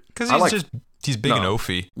favorite? Because he's big and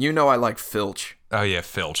oafy. You know I like Filch. Oh yeah,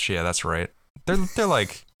 Filch. Yeah, that's right. They're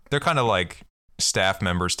kind of like staff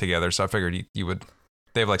members together. So I figured you would.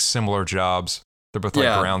 They have like similar jobs. They're both like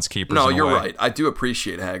groundskeepers. No, you're right. I do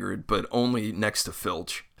appreciate Hagrid, but only next to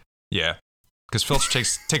Filch. Yeah, because Filch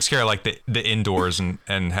takes care of like the indoors, and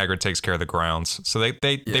Hagrid takes care of the grounds. So they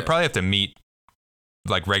probably have to meet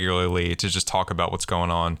like regularly to just talk about what's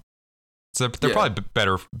going on. So they're probably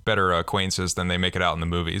better acquaintances than they make it out in the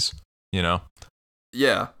movies, you know?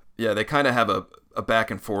 Yeah, they kind of have a back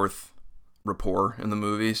and forth rapport in the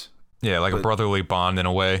movies. Yeah, like a brotherly bond in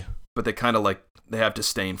a way. But they kind of like, they have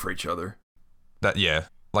disdain for each other.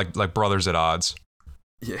 Like brothers at odds.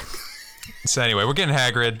 Yeah. So anyway, we're getting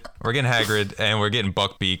Hagrid, and we're getting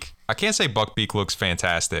Buckbeak. I can't say Buckbeak looks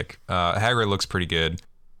fantastic. Hagrid looks pretty good.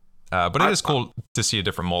 But it is cool to see a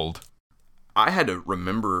different mold. I had to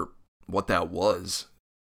remember what that was,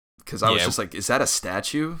 because I was just like, is that a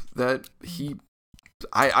statue that he...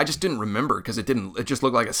 I just didn't remember, because it just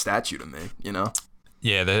looked like a statue to me, you know?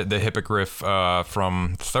 Yeah, the hippogriff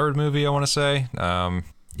from the third movie, I want to say.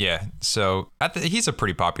 Yeah, so he's a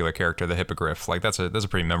pretty popular character, the hippogriff. Like that's a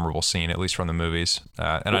pretty memorable scene, at least from the movies.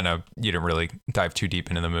 And I know you didn't really dive too deep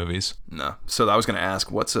into the movies. No. So I was going to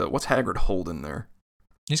ask, what's Hagrid holding there?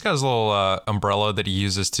 He's got his little umbrella that he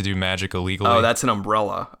uses to do magic illegally. Oh, that's an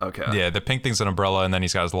umbrella. Okay. Yeah, the pink thing's an umbrella, and then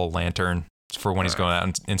he's got his little lantern for when he's going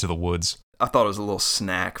out into the woods. I thought it was a little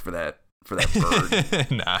snack for that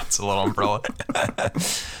bird. Nah, it's a little umbrella.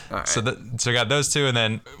 Right. So we got those two, and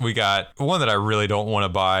then we got one that I really don't want to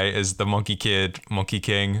buy is the Monkey Kid, Monkey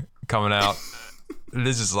King coming out.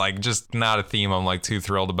 This is like just not a theme I'm like too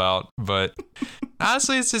thrilled about, but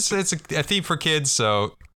honestly, it's a theme for kids,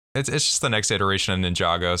 so it's just the next iteration of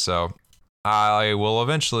Ninjago. So I will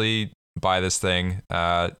eventually buy this thing.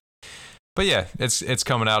 But yeah, it's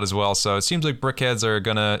coming out as well. So it seems like Brickheads are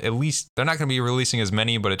gonna, at least they're not gonna be releasing as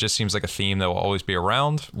many, but it just seems like a theme that will always be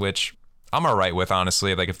around, which I'm alright with,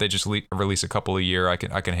 honestly. Like if they just release a couple a year, I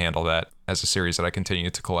can handle that as a series that I continue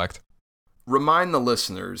to collect. Remind the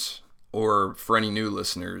listeners, or for any new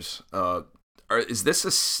listeners, is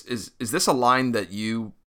this a line that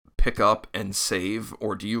you pick up and save,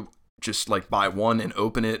 or do you just like buy one and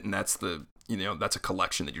open it, and that's that's a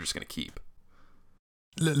collection that you're just gonna keep?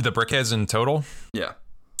 The Brickheads in total? Yeah.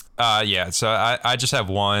 Yeah. So I just have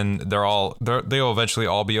one. They'll eventually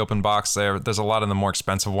all be open box. There's a lot of the more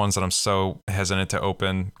expensive ones that I'm so hesitant to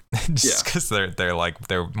open just because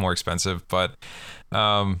they're more expensive. But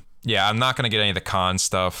Yeah, I'm not going to get any of the con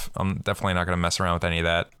stuff. I'm definitely not going to mess around with any of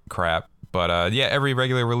that crap. But yeah, every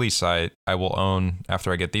regular release I will own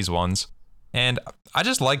after I get these ones. And I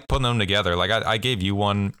just like putting them together. Like I gave you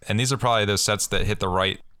one, and these are probably those sets that hit the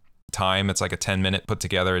right time. It's like a 10-minute put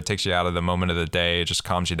together. It takes you out of the moment of the day. It just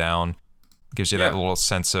calms you down. Gives you that little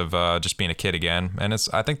sense of just being a kid again. And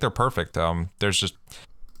I think they're perfect. I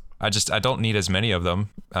don't need as many of them,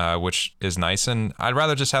 which is nice. And I'd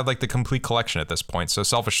rather just have like the complete collection at this point. So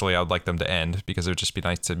selfishly, I would like them to end because it would just be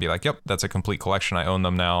nice to be like, yep, that's a complete collection. I own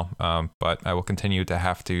them now. But I will continue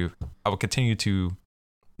to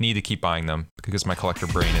need to keep buying them because my collector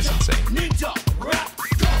brain is insane. Ninja, rap,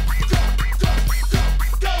 go ninja,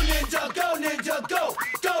 go ninja, go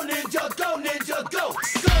ninja, go ninja, go ninja, go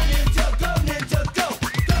ninja, go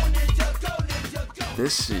ninja, go ninja, go.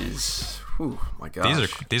 This is, oh my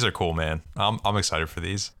gosh. These are cool, man. I'm excited for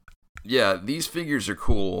these. Yeah, these figures are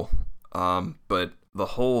cool, but the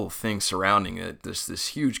whole thing surrounding it, there's this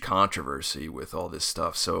huge controversy with all this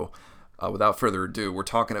stuff. So without further ado, we're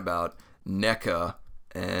talking about NECA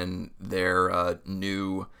and their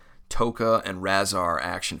new Tokka and Rahzar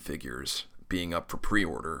action figures being up for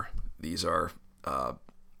pre-order. These are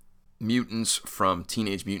mutants from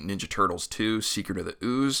Teenage Mutant Ninja Turtles 2, Secret of the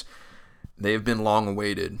Ooze. They have been long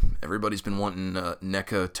awaited. Everybody's been wanting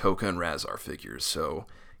NECA, Tokka, and Rahzar figures. So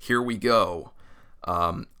here we go.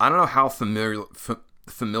 I don't know how familiar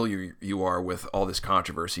you are with all this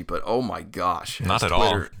controversy, but oh my gosh. Not at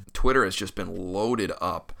all. Twitter has just been loaded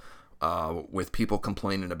up with people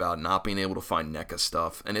complaining about not being able to find NECA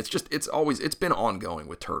stuff. And it's been ongoing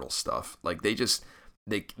with Turtle stuff. Like they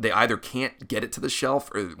either can't get it to the shelf,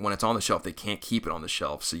 or when it's on the shelf, they can't keep it on the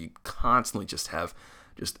shelf. So you constantly just have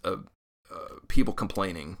people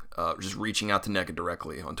complaining, just reaching out to NECA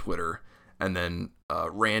directly on Twitter. And then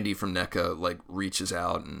Randy from NECA like reaches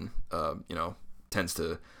out and tends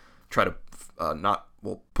to try to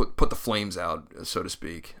put the flames out, so to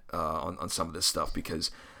speak, on some of this stuff, because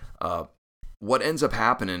what ends up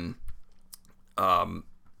happening,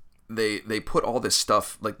 they put all this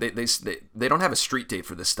stuff, like they don't have a street date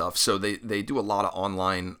for this stuff, so they do a lot of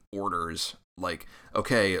online orders. Like,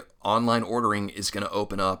 okay, online ordering is going to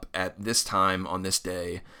open up at this time on this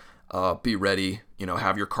day. Be ready,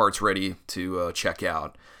 have your carts ready to check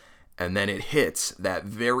out. And then it hits that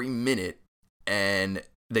very minute and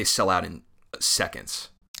they sell out in seconds.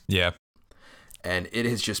 Yeah. And it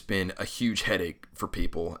has just been a huge headache for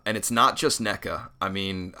people. And it's not just NECA. I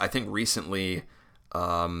mean, I think recently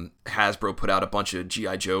Hasbro put out a bunch of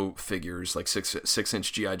G.I. Joe figures, like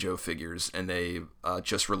 6-inch G.I. Joe figures, and they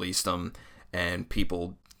just released them. And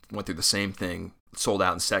people went through the same thing, sold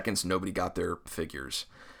out in seconds. Nobody got their figures.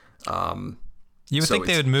 You would think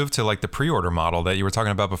they would move to like the pre-order model that you were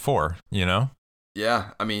talking about before, Yeah,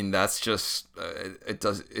 I mean that's just it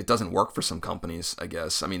doesn't work for some companies, I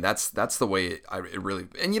guess. I mean that's the way it really.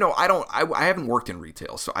 And I haven't worked in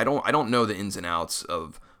retail, so I don't know the ins and outs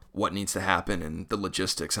of what needs to happen and the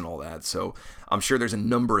logistics and all that. So I'm sure there's a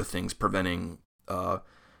number of things preventing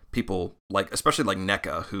people, like especially like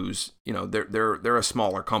NECA, who's they're a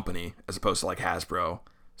smaller company as opposed to like Hasbro.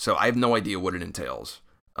 So I have no idea what it entails.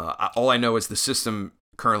 All I know is the system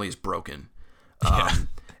currently is broken,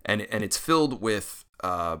 and it's filled with,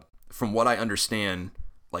 from what I understand,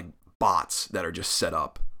 like bots that are just set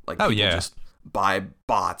up. Like people just buy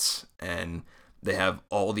bots, and they have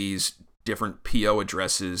all these different PO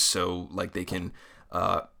addresses, so like they can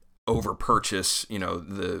over purchase, get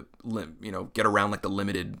around like the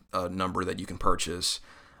limited number that you can purchase.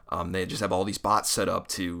 They just have all these bots set up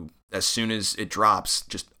to, as soon as it drops,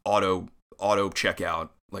 just auto checkout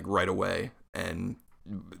like right away, and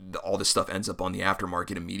all this stuff ends up on the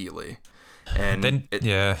aftermarket immediately. And then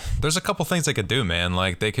there's a couple things they could do, man.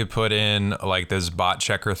 Like they could put in like those bot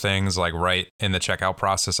checker things like right in the checkout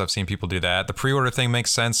process. I've seen people do that. The pre-order thing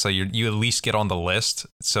makes sense, so you at least get on the list,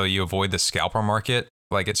 so you avoid the scalper market.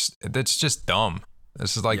 Like it's just dumb.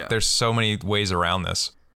 This is like there's so many ways around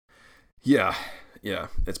this. Yeah,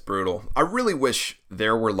 it's brutal. I really wish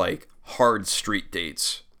there were like hard street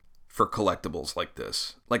dates for collectibles like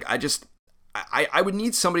this. Like I would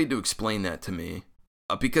need somebody to explain that to me,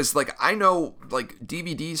 because like I know like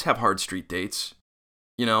DVDs have hard street dates,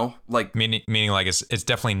 like meaning like it's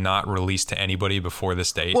definitely not released to anybody before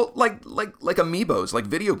this date. Well, like amiibos, like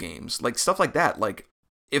video games, like stuff like that. Like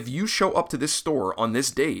if you show up to this store on this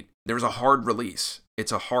date, there's a hard release.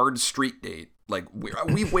 It's a hard street date. Like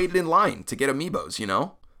we waited in line to get amiibos,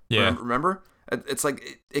 Yeah. Remember? It's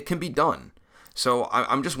like it can be done. So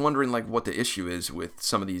I'm just wondering like what the issue is with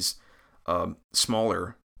some of these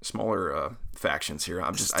smaller factions here.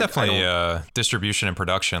 I'm just It's definitely distribution and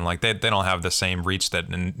production. Like they don't have the same reach that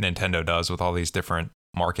Nintendo does with all these different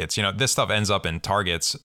markets. You know, this stuff ends up in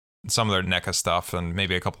Targets, some of their NECA stuff, and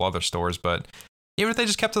maybe a couple other stores. But even if they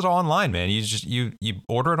just kept it all online, man, you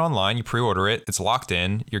order it online, you pre-order it, it's locked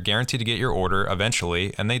in, you're guaranteed to get your order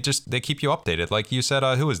eventually, and they keep you updated. Like you said,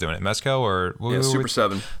 who was doing it, Mezco or Super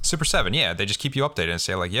 7? Super 7, yeah. They just keep you updated and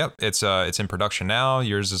say like, yep, it's in production now,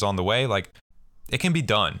 yours is on the way. Like it can be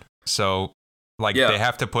done. So like they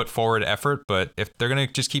have to put forward effort, but if they're gonna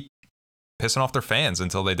just keep pissing off their fans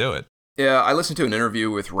until they do it. Yeah, I listened to an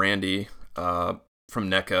interview with Randy from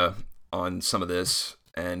NECA on some of this,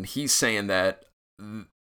 and he's saying that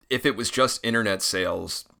if it was just internet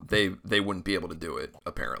sales, they wouldn't be able to do it,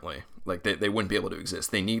 apparently. Like, they wouldn't be able to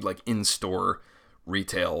exist. They need, like, in-store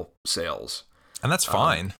retail sales. And that's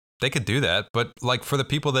fine. They could do that. But, like, for the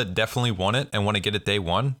people that definitely want it and want to get it day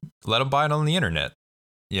one, let them buy it on the internet,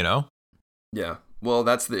 you know? Yeah. Well,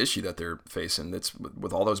 that's the issue that they're facing. It's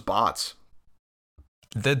with all those bots.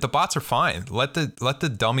 The bots are fine. Let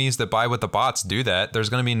the dummies that buy with the bots do that. There's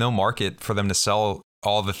going to be no market for them to sell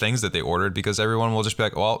all the things that they ordered, because everyone will just be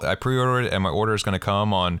like, well, I pre-ordered it and my order is going to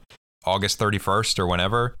come on August 31st or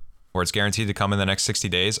whenever, or it's guaranteed to come in the next 60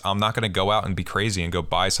 days. I'm not going to go out and be crazy and go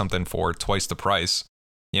buy something for twice the price,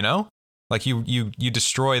 you know? Like you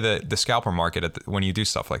destroy the scalper market when you do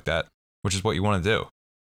stuff like that, which is what you want to do.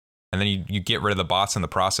 And then you get rid of the bots in the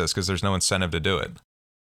process because there's no incentive to do it.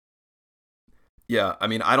 Yeah, I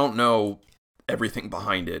mean, I don't know everything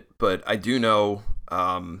behind it, but I do know,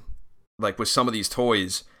 like with some of these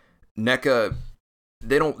toys, NECA,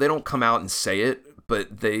 they don't come out and say it,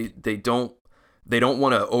 but they don't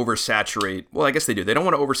want to oversaturate. Well, I guess they do. They don't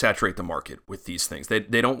want to oversaturate the market with these things. They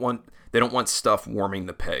don't want stuff warming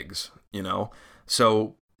the pegs, you know.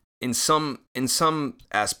 So in some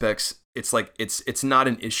aspects, it's like it's not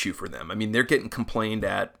an issue for them. I mean, they're getting complained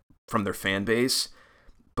at from their fan base,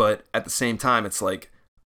 but at the same time, it's like,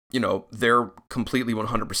 you know, they're completely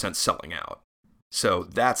 100% selling out. So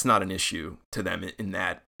that's not an issue to them in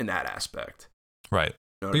that aspect. Right.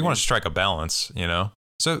 You know but you want to strike a balance, you know?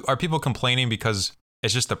 So are people complaining because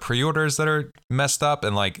it's just the pre-orders that are messed up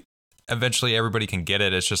and like eventually everybody can get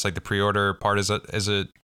it? It's just like the pre-order part is a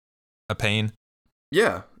pain?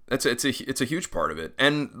 Yeah, it's a huge part of it.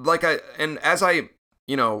 And as I,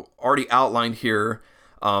 you know, already outlined here,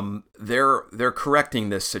 they're correcting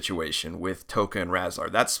this situation with Toka and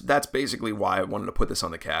Razzlar. That's basically why I wanted to put this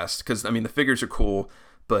on the cast, because I mean the figures are cool,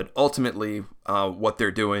 but ultimately what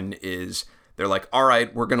they're doing is they're like, all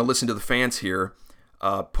right, we're gonna listen to the fans here.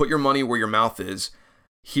 Put your money where your mouth is.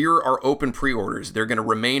 Here are open pre-orders. They're gonna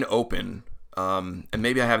remain open. And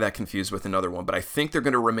maybe I have that confused with another one, but I think they're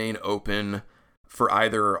gonna remain open for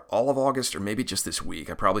either all of August or maybe just this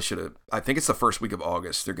week. I think it's the first week of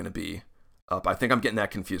August they're gonna be up. I think I'm getting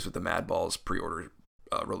that confused with the Madballs pre-order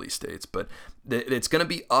release dates, but it's going to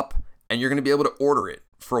be up and you're going to be able to order it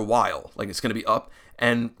for a while. Like it's going to be up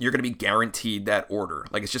and you're going to be guaranteed that order.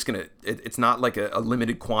 Like it's just going to, it's not like a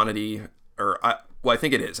limited quantity I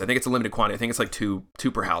think it is. I think it's a limited quantity. I think it's like two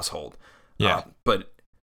per household. Yeah. But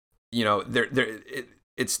you know,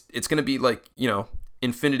 it's going to be like, you know,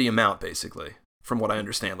 infinity amount basically, from what I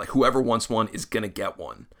understand. Like whoever wants one is going to get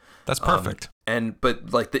one. That's perfect.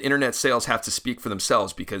 But like the internet sales have to speak for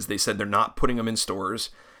themselves, because they said they're not putting them in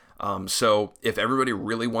stores. So if everybody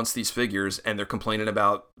really wants these figures and they're complaining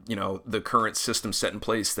about, you know, the current system set in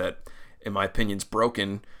place that, in my opinion, is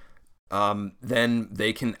broken, then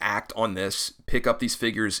they can act on this, pick up these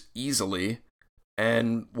figures easily,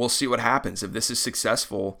 and we'll see what happens. If this is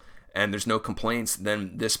successful and there's no complaints,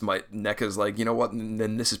 then NECA's like, you know what,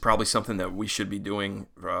 then this is probably something that we should be doing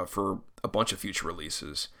for a bunch of future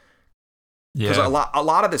releases. Because a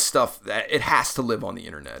lot of this stuff, it has to live on the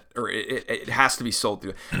internet, or it has to be sold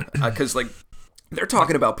through. Because like they're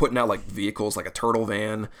talking about putting out like vehicles, like a turtle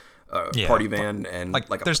van, party van, and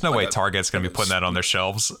like there's no way Target's gonna be putting that on their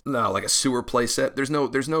shelves. No, like a sewer playset. There's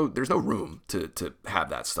no room to have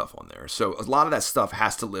that stuff on there. So a lot of that stuff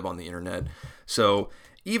has to live on the internet. So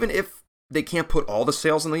even if they can't put all the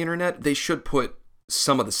sales on the internet, they should put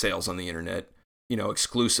some of the sales on the internet, you know,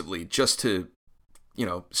 exclusively, just to, you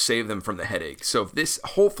know, save them from the headache. So if this,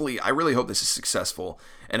 hopefully, I really hope this is successful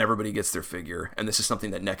and everybody gets their figure. And this is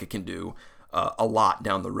something that NECA can do a lot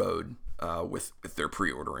down the road with their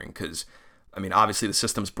pre-ordering. Because, I mean, obviously the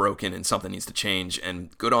system's broken and something needs to change.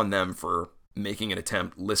 And good on them for making an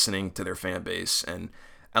attempt, listening to their fan base, and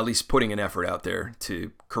at least putting an effort out there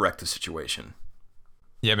to correct the situation.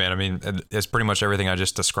 Yeah, man. I mean, it's pretty much everything I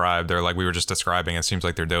just described. They're like we were just describing. It seems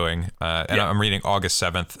like they're doing. And I'm reading August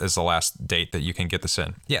 7th is the last date that you can get this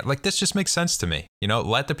in. Yeah, like this just makes sense to me. You know,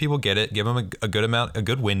 let the people get it. Give them a good amount, a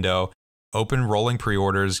good window. Open rolling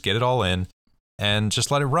pre-orders. Get it all in, and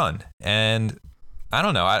just let it run. And I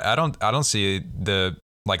don't know. I don't see the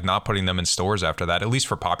like not putting them in stores after that. At least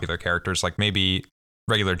for popular characters, like maybe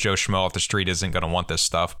regular Joe Schmo off the street isn't going to want this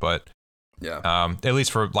stuff, but. Yeah. At least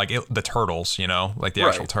for like the turtles, you know, like the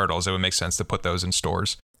actual turtles, it would make sense to put those in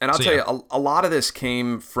stores. And I'll tell you, a lot of this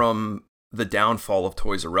came from the downfall of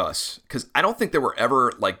Toys R Us, because I don't think there were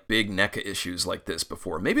ever like big NECA issues like this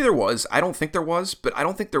before. Maybe there was. I don't think there was, but I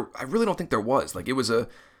really don't think there was. Like it was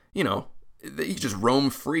you could just roam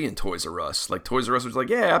free in Toys R Us. Like Toys R Us was like,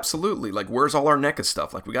 yeah, absolutely. Like, where's all our NECA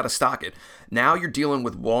stuff? Like, we got to stock it. Now you're dealing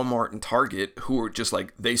with Walmart and Target, who are just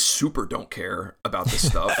like, they super don't care about this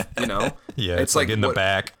stuff, you know? Yeah, it's like in the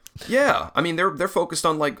back. Yeah, I mean, they're focused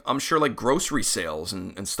on like, I'm sure like grocery sales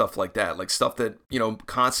and stuff like that, like stuff that, you know,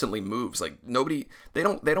 constantly moves. Like they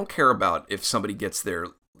don't care about if somebody gets their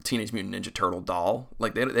Teenage Mutant Ninja Turtle doll.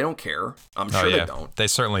 Like they don't care. I'm sure they don't. They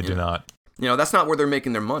certainly do not. You know, that's not where they're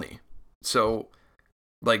making their money. So,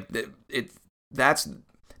 like, that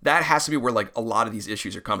has to be where, like, a lot of these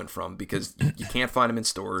issues are coming from, because you can't find them in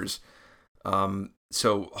stores.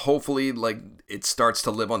 So, hopefully, like, it starts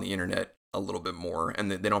to live on the internet a little bit more,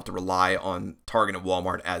 and they don't have to rely on Target and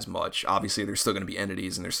Walmart as much. Obviously, there's still going to be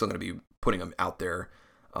entities, and they're still going to be putting them out there.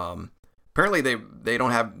 Apparently, they're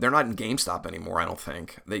not in GameStop anymore, I don't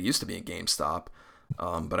think. They used to be in GameStop.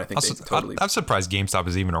 But I think I'm surprised GameStop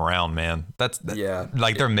is even around, man.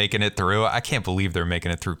 They're making it through. I can't believe they're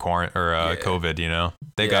making it through COVID. You know,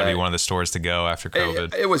 they got to be one of the stores to go after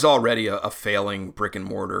COVID. It was already a failing brick and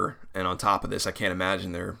mortar, and on top of this, I can't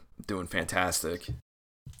imagine they're doing fantastic.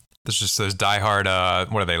 There's just those diehard.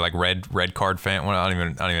 What are they, like red card fan? Well, I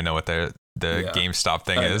don't even know what the GameStop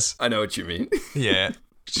thing is. I know what you mean. Yeah,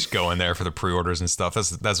 just go in there for the pre-orders and stuff.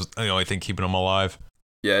 That's the only thing keeping them alive.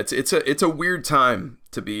 Yeah, it's a weird time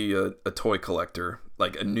to be a toy collector,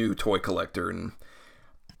 like a new toy collector, and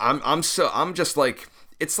I'm just like,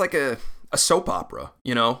 it's like a soap opera,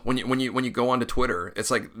 you know. When you go onto Twitter,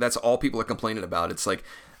 it's like that's all people are complaining about. It's like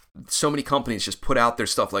so many companies just put out their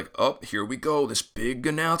stuff like, oh, here we go, this big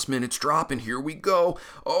announcement, it's dropping, here we go.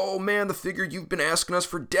 Oh man, the figure you've been asking us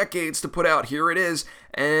for decades to put out, here it is,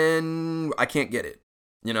 and I can't get it.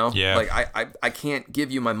 You know, like I can't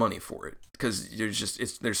give you my money for it, because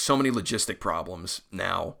there's so many logistic problems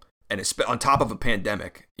now, and it's on top of a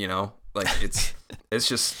pandemic. You know, like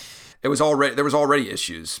there was already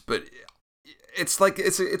issues, but it's like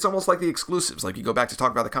it's almost like the exclusives. Like you go back to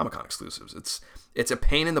talk about the Comic-Con exclusives. It's a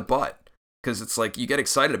pain in the butt, because it's like you get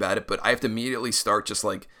excited about it, but I have to immediately start just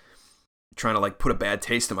like trying to like put a bad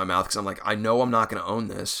taste in my mouth, because I'm like, I know I'm not going to own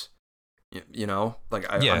this. You know, like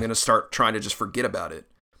I'm going to start trying to just forget about it,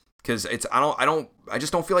 because I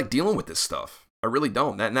just don't feel like dealing with this stuff. I really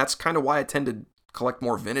don't. And that's kind of why I tend to collect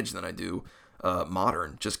more vintage than I do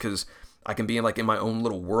modern, just because I can be in my own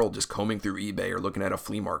little world, just combing through eBay or looking at a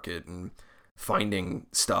flea market and finding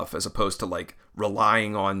stuff, as opposed to like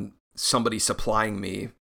relying on somebody supplying me,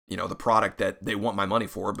 you know, the product that they want my money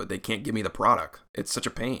for, but they can't give me the product. It's such a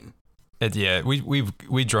pain.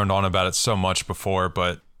 We droned on about it so much before,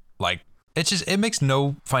 but like, it makes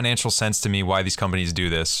no financial sense to me why these companies do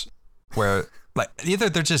this, where like either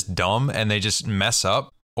they're just dumb and they just mess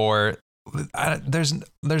up, or there's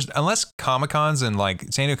unless Comic-Cons and like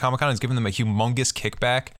San Diego Comic-Con is giving them a humongous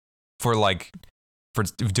kickback for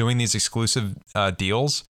doing these exclusive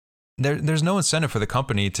deals, there's no incentive for the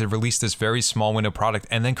company to release this very small window product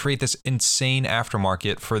and then create this insane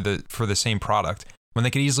aftermarket for the same product, when they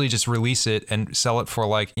could easily just release it and sell it for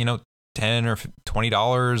like, you know, $10 or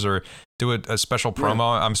 $20, or do a special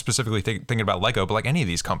promo. I'm specifically thinking about Lego, but like any of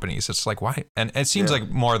these companies, it's like, why? And it seems like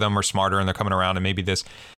more of them are smarter and they're coming around, and maybe this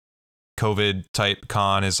COVID type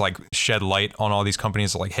con is like shed light on all these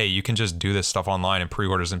companies, like, hey, you can just do this stuff online and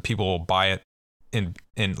pre-orders, and people will buy it in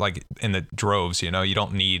the droves. You know, you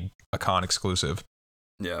don't need a con exclusive.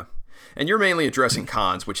 Yeah. And you're mainly addressing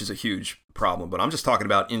cons, which is a huge problem, but I'm just talking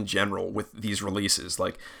about in general with these releases.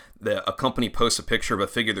 Like a company posts a picture of a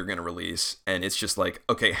figure they're going to release, and it's just like,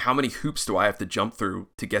 okay, how many hoops do I have to jump through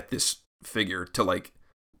to get this figure to like,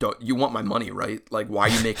 don't you want my money, right? Like, why are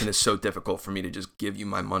you making this so difficult for me to just give you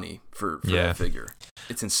my money for that figure?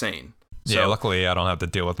 It's insane. So, luckily I don't have to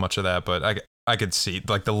deal with much of that, but I could see,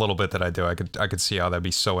 like, the little bit that I do, I could see how that'd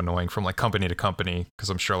be so annoying from like company to company,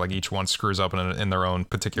 because I'm sure like each one screws up in their own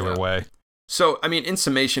particular way. So, I mean, in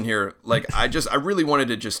summation here, like I really wanted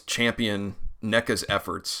to just champion NECA's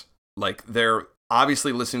efforts. Like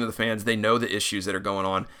obviously listening to the fans. They know the issues that are going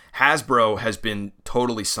on. Hasbro has been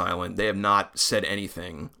totally silent. They have not said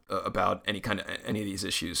anything about any of these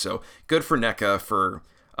issues. So good for NECA for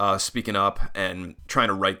speaking up and trying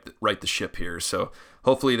to right the ship here. So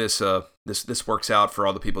hopefully this works out for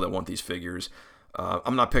all the people that want these figures.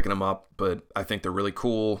 I'm not picking them up, but I think they're really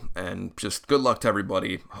cool, and just good luck to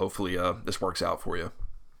everybody. Hopefully this works out for you.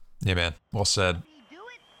 Yeah, man. Well said. Do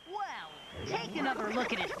it well. Take another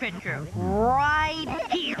look at his picture right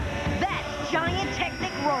here. That's Giant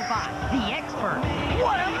Technic Robot, the expert.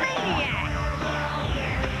 What a maniac!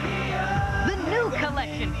 The new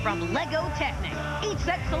collection from Lego Technic. Each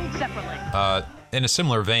set sold separately. In a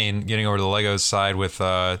similar vein, getting over to the Legos side with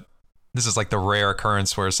this is like the rare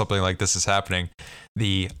occurrence where something like this is happening.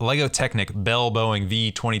 The Lego Technic Bell Boeing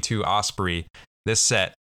V-22 Osprey. This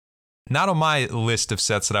set, not on my list of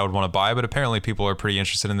sets that I would want to buy, but apparently people are pretty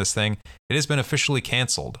interested in this thing. It has been officially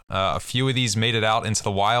canceled. A few of these made it out into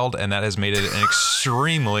the wild, and that has made it an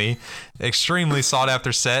extremely, extremely sought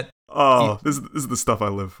after set. Oh, this is the stuff I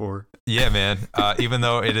live for. Yeah, man. Even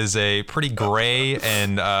though it is a pretty gray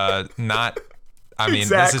and not... I mean,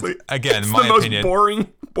 exactly. This is, again, it's my the most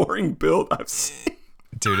opinion. boring build I've seen.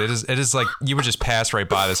 Dude, it is like you would just pass right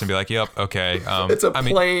by this and be like, "Yep, okay." It's a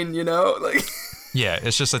plane, you know, like. Yeah,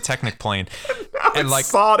 it's just a Technic plane, and like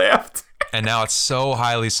sought after. And now it's so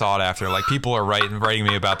highly sought after. Like people are writing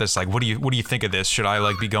me about this. Like, what do you think of this? Should I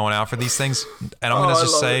like be going out for these things? And I'm gonna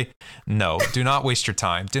just say, no. Do not waste your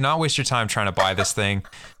time. Do not waste your time trying to buy this thing,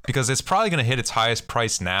 because it's probably gonna hit its highest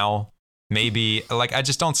price now. Maybe, like, I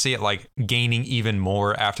just don't see it, like, gaining even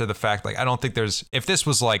more after the fact. Like, I don't think there's... If this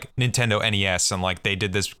was, like, Nintendo NES and, like, they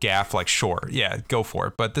did this gaff, like, sure, yeah, go for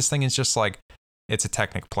it. But this thing is just, like, it's a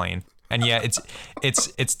Technic plane. And, yeah,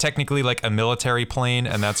 it's technically, like, a military plane,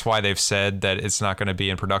 and that's why they've said that it's not going to be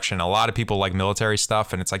in production. A lot of people like military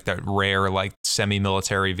stuff, and it's, like, that rare, like,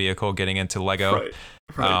 semi-military vehicle getting into Lego.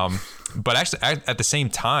 Right. But actually, at the same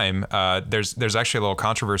time, there's actually a little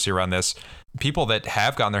controversy around this. People that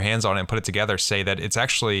have gotten their hands on it and put it together say that it's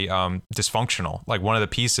actually dysfunctional. Like one of the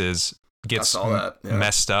pieces gets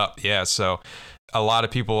messed up. Yeah, so a lot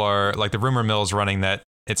of people are like, the rumor mill is running that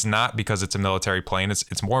it's not because it's a military plane.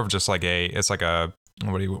 It's more of just like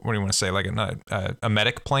what do you want to say, like a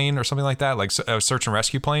medic plane or something like that, like a search and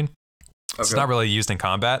rescue plane. Okay. It's not really used in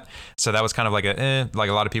combat, so that was kind of like like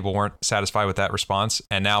a lot of people weren't satisfied with that response,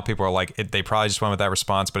 and now people are like, they probably just went with that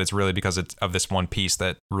response, but it's really because of this one piece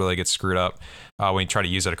that really gets screwed up when you try to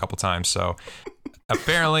use it a couple times. So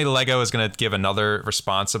apparently Lego is going to give another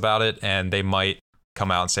response about it, and they might come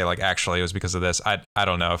out and say like, actually it was because of this. I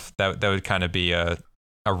don't know if that would kind of be a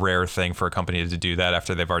rare thing for a company to do that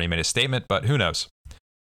after they've already made a statement, but who knows.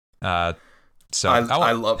 So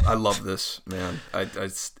I love this, man.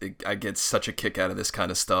 I get such a kick out of this kind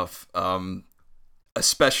of stuff,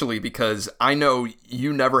 especially because I know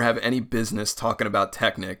you never have any business talking about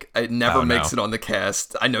Technic. It never makes it on the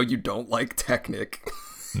cast. I know you don't like Technic.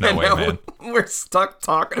 No way, man. We're stuck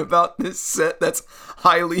talking about this set that's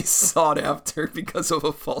highly sought after because of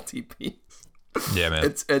a faulty piece. Yeah, man.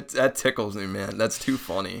 That tickles me, man. That's too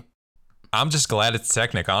funny. I'm just glad it's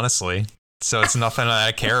Technic, honestly. So it's nothing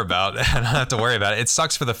I care about. I don't have to worry about it. It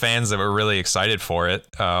sucks for the fans that were really excited for it.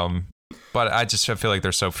 But I feel like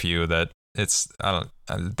there's so few that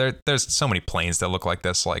there's so many planes that look like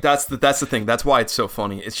this. Like that's the thing. That's why it's so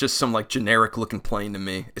funny. It's just some like generic looking plane to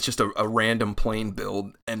me. It's just a random plane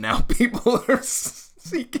build, and now people are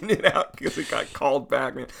seeking it out because it got called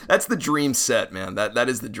back, man. That's the dream set, man. That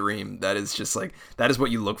is the dream. That is just like, that is what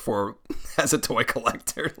you look for as a toy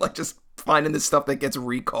collector. Like just finding this stuff that gets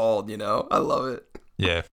recalled, you know? I love it.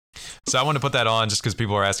 Yeah. So I want to put that on just because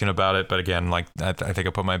people are asking about it. But again, like I think I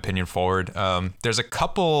put my opinion forward. There's a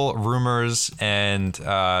couple rumors and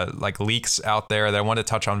like leaks out there that I want to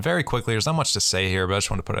touch on very quickly. There's not much to say here, but I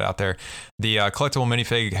just want to put it out there. The collectible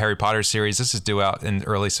minifig Harry Potter series, this is due out in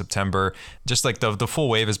early September. Just like the full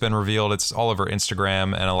wave has been revealed. It's all over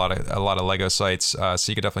Instagram and a lot of Lego sites. So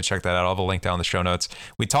you can definitely check that out. I'll have a link down in the show notes.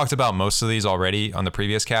 We talked about most of these already on the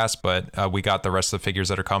previous cast, but we got the rest of the figures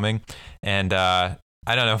that are coming. And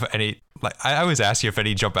I don't know if any, like, I always ask you if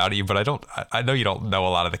any jump out at you, but I know you don't know a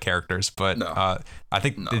lot of the characters, but no. I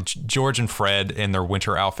think George and Fred in their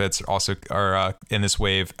winter outfits also are in this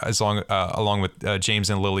wave, along with James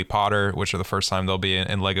and Lily Potter, which are the first time they'll be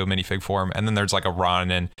in Lego minifig form. And then there's like a Ron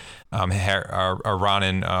and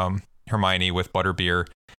Hermione with Butterbeer.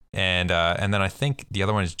 And then I think the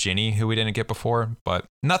other one is Ginny, who we didn't get before, but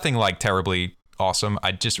nothing like terribly awesome.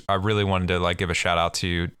 I really wanted to like give a shout out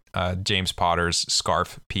to James Potter's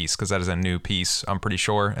scarf piece, because that is a new piece, I'm pretty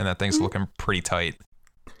sure, and that thing's looking pretty tight.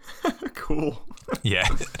 Cool. Yeah,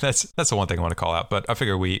 that's the one thing I want to call out. But I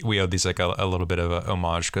figure we owe these like a little bit of a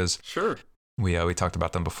homage because Sure. we talked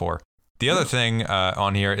about them before. The other thing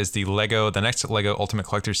on here is the next Lego Ultimate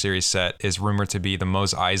Collector Series set is rumored to be the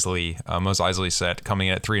Mos Eisley set, coming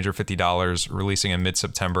in at $350, releasing in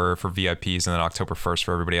mid-September for VIPs and then October 1st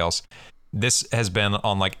for everybody else. This has been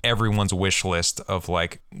on like everyone's wish list of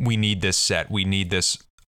like, we need this set. We need this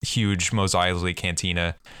huge Mos Eisley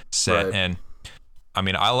Cantina set. Right. And I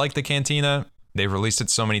mean, I like the Cantina. They've released it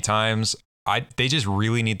so many times. They just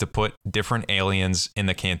really need to put different aliens in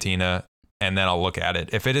the Cantina, and then I'll look at it.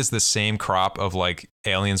 If it is the same crop of like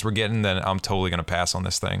aliens we're getting, then I'm totally gonna pass on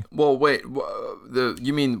this thing. Well, wait.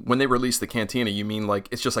 You mean when they release the Cantina? You mean like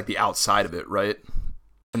it's just like the outside of it, right?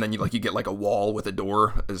 And then you get like a wall with a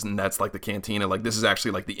door, and that's like the Cantina. Like this is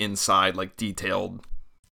actually like the inside, like detailed,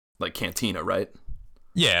 like Cantina, right?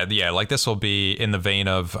 Yeah. Like this will be in the vein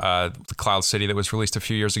of the Cloud City that was released a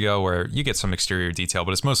few years ago, where you get some exterior detail,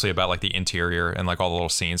 but it's mostly about like the interior and like all the little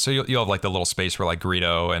scenes. So you'll have like the little space for like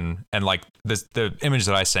Greedo and like the image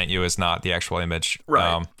that I sent you is not the actual image,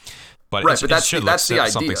 Right? But Right, but that's should the look idea.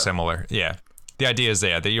 something similar. Yeah. The idea is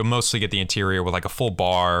that you'll mostly get the interior with like a full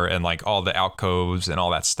bar and like all the alcoves and all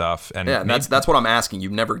that stuff. And Yeah, that's what I'm asking.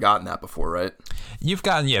 You've never gotten that before, right? You've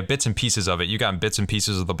gotten bits and pieces of it. You've gotten bits and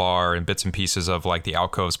pieces of the bar and bits and pieces of like the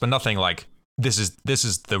alcoves, but nothing like this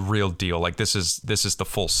is the real deal. Like this is the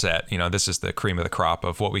full set. You know, this is the cream of the crop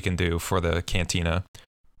of what we can do for the Cantina.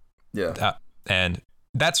 Yeah. And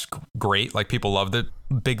that's great. Like people love the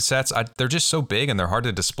big sets. They're just so big and they're hard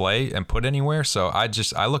to display and put anywhere. So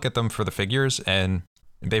I look at them for the figures, and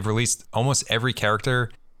they've released almost every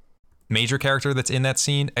major character that's in that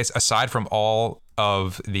scene, aside from all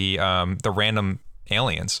of the random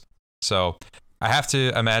aliens. So I have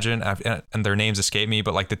to imagine, and their names escape me,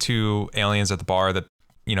 but like the two aliens at the bar that,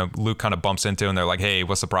 you know, Luke kind of bumps into and they're like, hey,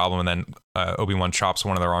 what's the problem? And then Obi-Wan chops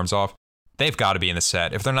one of their arms off. They've got to be in the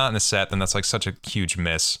set. If they're not in the set, then that's like such a huge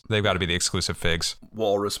miss. They've got to be the exclusive figs.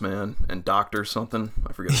 Walrus Man and Doctor something.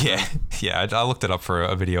 I forget. his name. Yeah. I looked it up for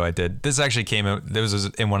a video I did. This actually came in. This was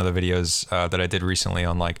in one of the videos that I did recently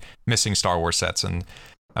on like missing Star Wars sets, and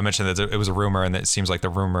I mentioned that it was a rumor, and it seems like the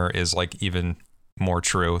rumor is like even more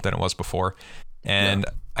true than it was before. And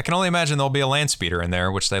I can only imagine there'll be a land speeder in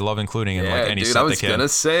there, which they love including in like any set they can. I was gonna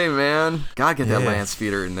say, man, gotta get that land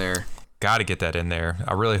speeder in there. Got to get that in there.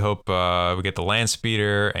 I really hope we get the land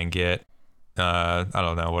speeder and get I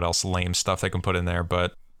don't know what else lame stuff they can put in there,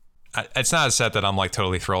 but it's not a set that I'm like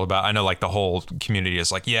totally thrilled about. I know like the whole community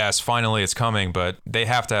is like, yes, finally it's coming, but they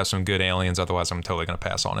have to have some good aliens, otherwise I'm totally gonna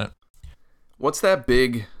pass on it. What's that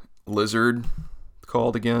big lizard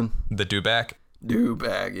called again? The Dewback.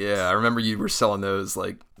 Dewback, yeah. I remember you were selling those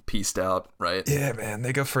like pieced out, right? Yeah, man,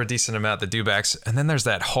 they go for a decent amount, the Dewbacks. And then there's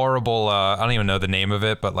that horrible I don't even know the name of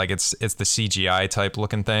it, but like it's the CGI type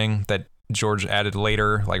looking thing that George added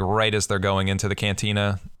later, like right as they're going into the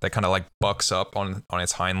Cantina, that kind of like bucks up on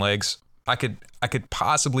its hind legs. I could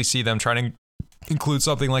possibly see them trying to include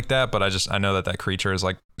something like that, but I know that creature is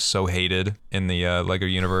like so hated in the Lego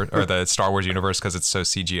universe or the Star Wars universe because it's so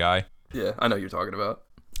CGI. Yeah, I know what you're talking about.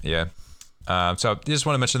 Yeah. So I just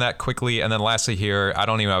want to mention that quickly. And then lastly here, I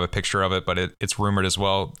don't even have a picture of it, but it's rumored as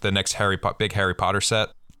well. The next big Harry Potter set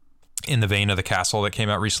in the vein of the castle that came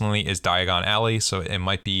out recently is Diagon Alley. So it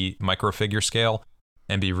might be micro figure scale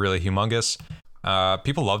and be really humongous.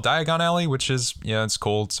 People love Diagon Alley, which is, it's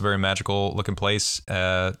cool. It's a very magical looking place.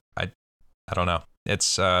 I don't know.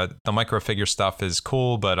 It's the micro figure stuff is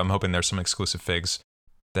cool, but I'm hoping there's some exclusive figs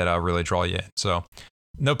that really draw you in. So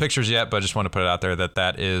no pictures yet, but I just want to put it out there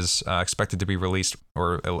that is expected to be released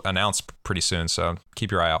or announced pretty soon. So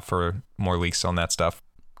keep your eye out for more leaks on that stuff.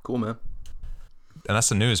 Cool, man. And that's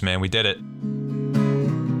the news, man. We did it.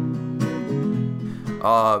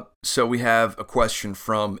 So we have a question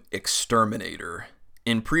from Exterminator.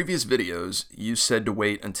 In previous videos, you said to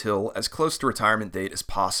wait until as close to retirement date as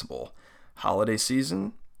possible. Holiday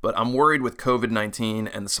season? But I'm worried with COVID-19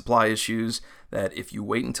 and the supply issues that if you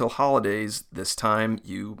wait until holidays this time,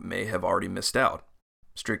 you may have already missed out.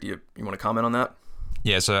 Strick, you want to comment on that?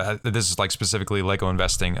 Yeah, so this is like specifically Lego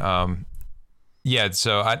investing.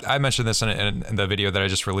 So I mentioned this in the video that I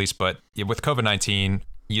just released, but with COVID-19,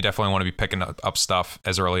 you definitely want to be picking up stuff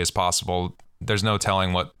as early as possible. There's no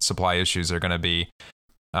telling what supply issues are going to be.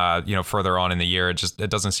 Further on in the year, it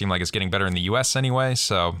doesn't seem like it's getting better in the U.S. anyway.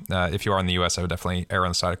 So if you are in the U.S., I would definitely err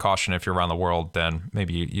on the side of caution. If you're around the world, then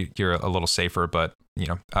maybe you're a little safer. But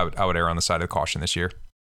I would err on the side of caution this year.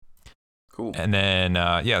 Cool. And then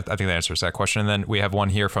I think that answers that question. And then we have one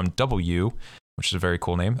here from W, which is a very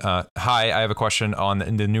cool name. Hi, I have a question on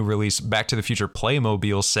the new release Back to the Future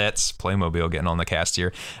Playmobil sets. Playmobil getting on the cast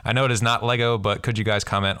here. I know it is not Lego, but could you guys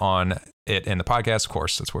comment on it in the podcast? Of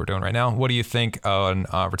course, that's what we're doing right now. What do you think on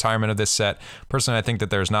retirement of this set? Personally, I think that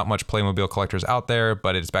there's not much Playmobil collectors out there,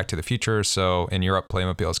 but it's Back to the Future, so in Europe,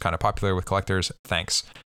 Playmobil is kind of popular with collectors. Thanks.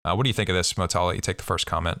 What do you think of this, Motel? I'll let you take the first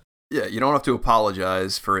comment. Yeah, you don't have to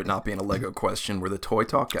apologize for it not being a Lego question. We're the Toy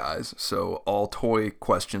Talk guys, so all toy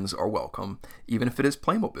questions are welcome, even if it is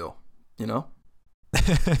Playmobil, you know?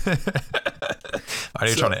 Are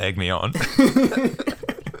you trying to egg me on?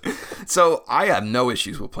 So I have no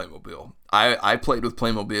issues with Playmobil. I played with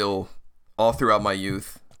Playmobil all throughout my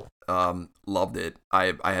youth. Loved it.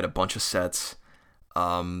 I had a bunch of sets.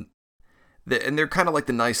 And they're kind of like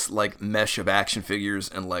the nice like mesh of action figures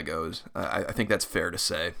and Legos. I think that's fair to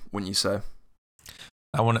say, wouldn't you say?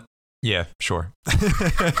 I want to. Yeah, sure.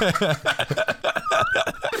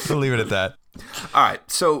 We'll leave it at that. All right.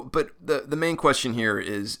 So, but the main question here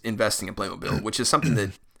is investing in Playmobil, which is something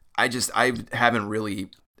that I haven't really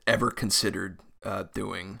ever considered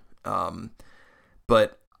doing.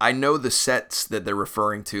 But I know the sets that they're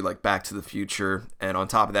referring to, like Back to the Future, and on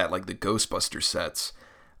top of that, like the Ghostbusters sets.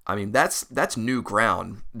 I mean, that's new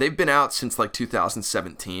ground. They've been out since like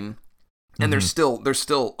 2017, and they're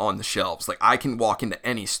still on the shelves. Like I can walk into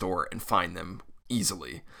any store and find them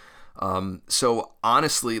easily. So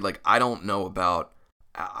honestly, like I don't know about.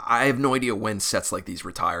 I have no idea when sets like these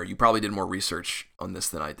retire. You probably did more research on this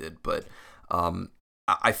than I did, but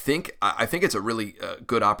I think it's a really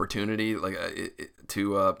good opportunity, like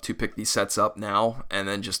to pick these sets up now and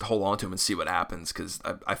then just hold on to them and see what happens, because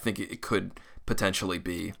I think it could potentially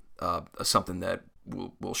be something that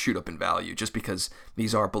will shoot up in value, just because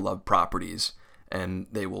these are beloved properties and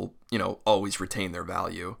they will, always retain their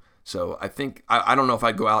value. So I think I don't know if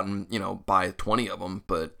I'd go out and buy 20 of them,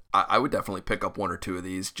 but I would definitely pick up one or two of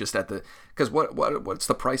these just because what's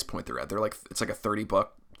the price point they're at? They're like, it's like a $30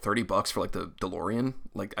 for like the DeLorean.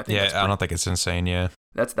 Like I think I don't think it's insane. Yeah,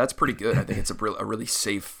 that's pretty good. I think it's a really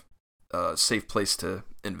safe place to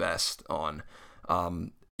invest on.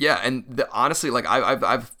 Yeah, and honestly, like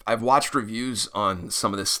I've watched reviews on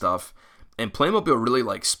some of this stuff, and Playmobil really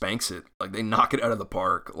like spanks it. Like they knock it out of the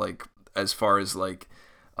park. Like as far as like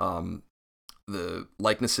the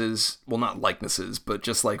likenesses, well, not likenesses, but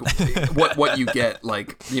just like what you get,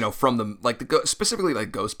 like from them, like specifically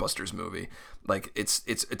like Ghostbusters movie. Like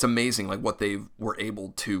it's amazing, like what they were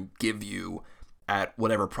able to give you at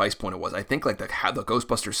whatever price point it was. I think like the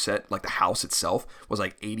Ghostbusters set, like the house itself was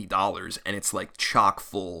like $80, and it's like chock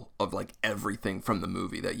full of like everything from the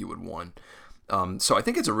movie that you would want. So I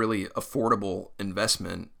think it's a really affordable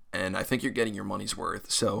investment, and I think you're getting your money's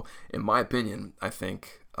worth. So in my opinion, I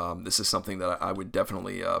think this is something that I would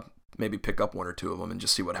definitely maybe pick up one or two of them and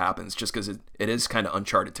just see what happens, just because it is kind of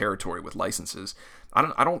uncharted territory with licenses.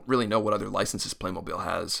 I don't really know what other licenses Playmobil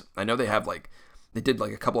has. I know they have they did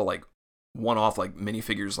like a couple of like one-off like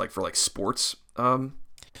minifigures like for like sports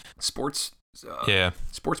sports people. They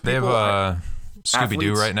have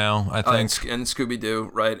Scooby-Doo right now, I think. And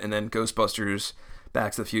Scooby-Doo, right? And then Ghostbusters,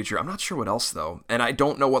 Back to the Future. I'm not sure what else though. And I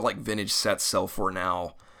don't know what like vintage sets sell for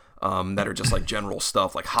now. That are just like general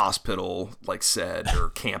stuff like hospital like set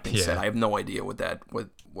or camping set. I have no idea what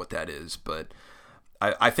that is, but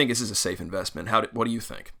I think this is a safe investment. What do you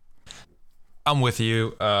think? I'm with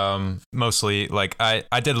you. Mostly, like I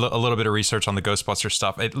did a little bit of research on the Ghostbuster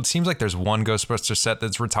stuff. It seems like there's one Ghostbuster set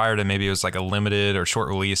that's retired, and maybe it was like a limited or short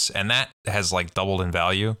release, and that has like doubled in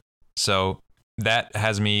value. So that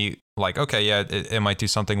has me like, okay, yeah, it might do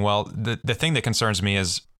something well. The thing that concerns me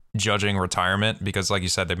is judging retirement, because like you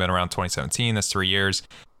said, they've been around 2017. That's 3 years.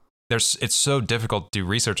 It's so difficult to do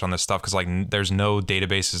research on this stuff because like there's no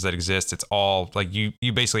databases that exist. It's all like you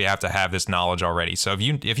basically have to have this knowledge already. So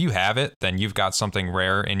if you have it, then you've got something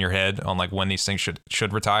rare in your head on like when these things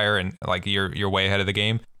should retire, and like you're way ahead of the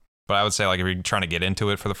game. But I would say like if you're trying to get into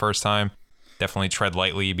it for the first time, definitely tread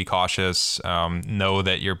lightly, be cautious. Know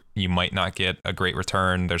that you might not get a great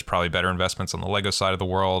return. There's probably better investments on the Lego side of the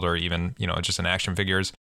world, or even just in action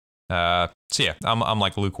figures. So yeah, I'm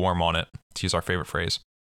like lukewarm on it, to use our favorite phrase.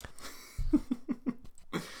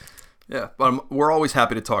 Yeah, but we're always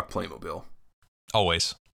happy to talk Playmobil.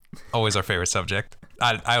 Always our favorite subject.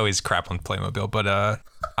 I always crap on Playmobil, but I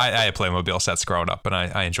had Playmobil sets growing up, and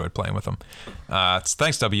I enjoyed playing with them.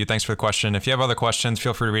 Thanks, W. Thanks for the question. If you have other questions,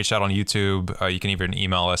 feel free to reach out on YouTube. You can even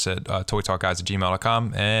email us at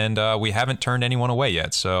toytalkguys@gmail.com, and we haven't turned anyone away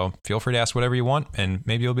yet, so feel free to ask whatever you want, and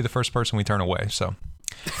maybe you'll be the first person we turn away. So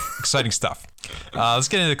exciting stuff. Let's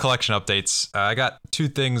get into the collection updates. I got two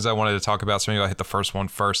things I wanted to talk about, so maybe I'll hit the first one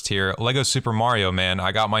first here. Lego Super Mario, man.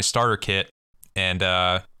 I got my starter kit, and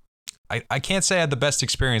I can't say I had the best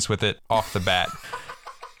experience with it off the bat.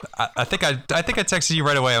 I think I texted you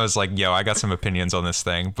right away. I was like, yo, I got some opinions on this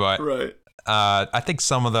thing, but Right. I think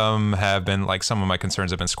some of them have been, like, some of my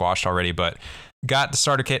concerns have been squashed already, but got the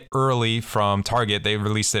starter kit early from Target. They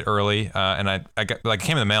released it early, and I got, like, it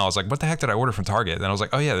came in the mail. I was like, what the heck did I order from Target? And I was like,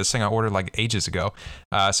 oh yeah, this thing I ordered like ages ago.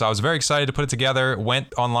 So I was very excited to put it together,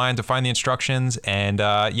 went online to find the instructions, and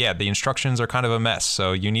yeah, the instructions are kind of a mess.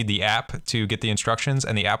 So you need the app to get the instructions,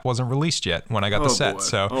 and the app wasn't released yet when I got the set. Boy.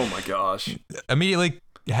 So Oh my gosh. immediately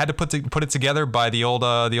had to put it together by the old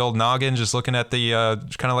noggin, just looking at the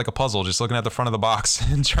kind of like a puzzle, just looking at the front of the box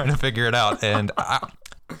and trying to figure it out. And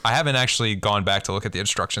I haven't actually gone back to look at the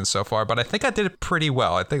instructions so far, but I think I did it pretty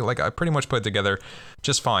well. I think, like, I pretty much put it together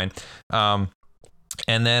just fine. And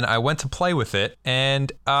then I went to play with it,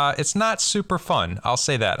 and it's not super fun. I'll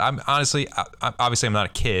say that. I'm honestly, obviously I'm not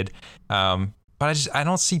a kid, but I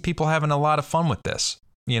don't see people having a lot of fun with this.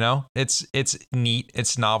 You know, it's neat,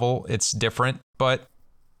 it's novel, it's different, but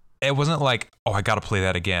it wasn't like, oh, I got to play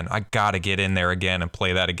that again. I got to get in there again and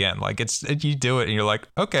play that again. Like, you do it and you're like,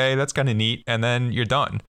 okay, that's kind of neat. And then you're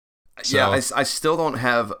done. So, yeah, I still don't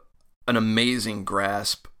have an amazing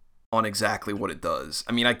grasp on exactly what it does.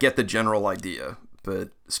 I mean, I get the general idea,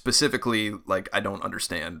 but specifically, like, I don't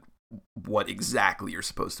understand what exactly you're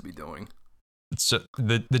supposed to be doing. So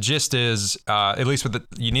the gist is, at least with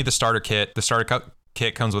you need the starter kit. The starter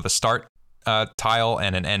kit comes with a start tile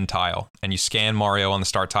and an end tile, and you scan Mario on the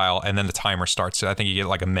start tile, and then the timer starts. So I think you get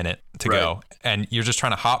like a minute to go, and you're just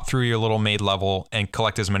trying to hop through your little made level and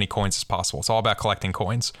collect as many coins as possible. It's all about collecting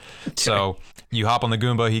coins. Okay. So you hop on the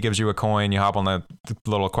Goomba, he gives you a coin. You hop on the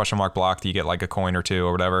little question mark block, you get like a coin or two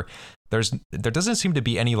or whatever. There doesn't seem to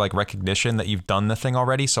be any like recognition that you've done the thing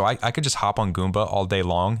already. So I could just hop on Goomba all day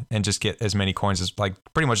long and just get as many coins as, like,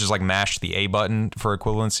 pretty much just like mash the A button for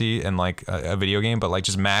equivalency in like a video game, but like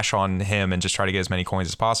just mash on him and just try to get as many coins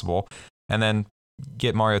as possible and then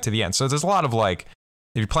get Mario to the end. So there's a lot of, like,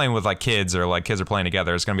 if you're playing with like kids or like kids are playing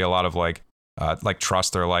together, it's going to be a lot of like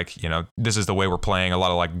trust, or like, you know, this is the way we're playing. A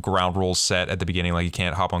lot of like ground rules set at the beginning, like you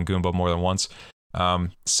can't hop on Goomba more than once.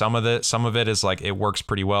 Some of it is like, it works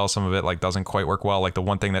pretty well. Some of it like doesn't quite work well. Like the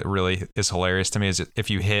one thing that really is hilarious to me is if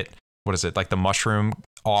you hit, what is it, like the mushroom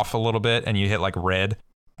off a little bit and you hit like red,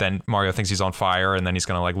 then Mario thinks he's on fire and then he's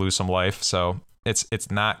gonna like lose some life. So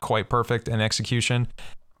it's not quite perfect in execution.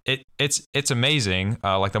 It's amazing.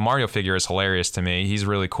 Like the Mario figure is hilarious to me. He's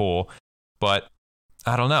really cool, but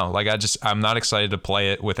I don't know. Like I'm not excited to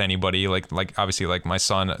play it with anybody. Like obviously, like my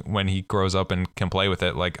son, when he grows up and can play with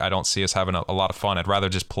it, like I don't see us having a lot of fun. I'd rather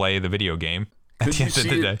just play the video game at the end of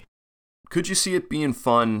the day. Could you see it being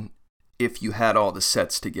fun if you had all the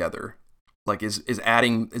sets together? Like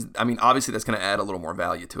I mean, obviously that's going to add a little more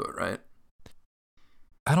value to it, right?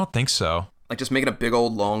 I don't think so. Like just making a big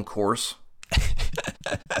old long course.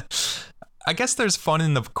 I guess there's fun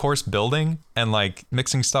in the course building and like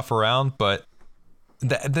mixing stuff around, but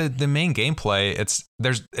the main gameplay,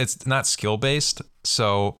 it's not skill based,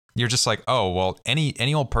 so you're just like, oh well,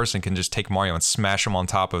 any old person can just take Mario and smash him on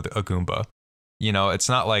top of a Goomba. You know, it's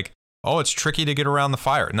not like, oh, it's tricky to get around the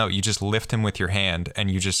fire. No, you just lift him with your hand and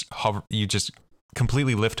you just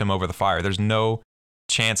completely lift him over the fire. There's no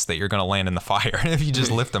chance that you're going to land in the fire if you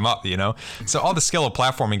just lift him up, you know? So all the skill of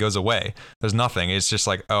platforming goes away. There's nothing. It's just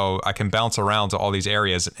like, oh, I can bounce around to all these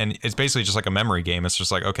areas, and it's basically just like a memory game. It's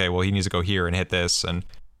just like, okay, well, he needs to go here and hit this, and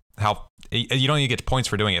how you don't even get points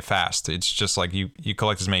for doing it fast. It's just like you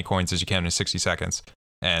collect as many coins as you can in 60 seconds,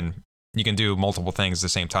 and you can do multiple things at the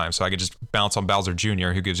same time. So I could just bounce on Bowser Jr.,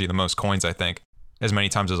 who gives you the most coins, I think, as many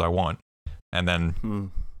times as I want, and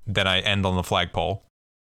then I end on the flagpole.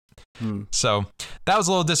 So that was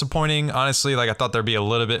a little disappointing, honestly. Like I thought there'd be a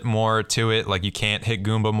little bit more to it. Like you can't hit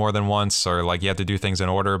Goomba more than once, or like you have to do things in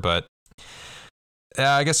order. But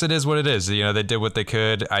I guess it is what it is. You know, they did what they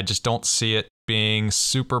could. I just don't see it being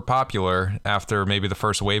super popular after maybe the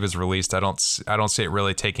first wave is released. I don't see it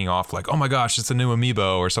really taking off. Like, oh my gosh, it's a new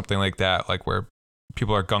amiibo or something like that. Like where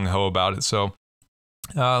people are gung ho about it. So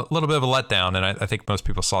a little bit of a letdown, and I think most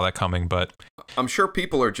people saw that coming. But I'm sure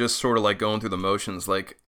people are just sort of like going through the motions,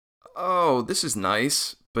 like, oh, this is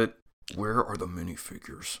nice, but where are the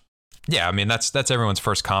minifigures? Yeah, I mean, that's everyone's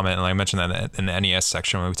first comment, and I mentioned that in the NES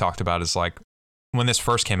section when we talked about, is like, when this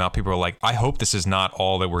first came out, people were like, I hope this is not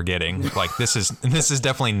all that we're getting. Like, this is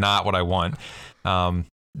definitely not what I want.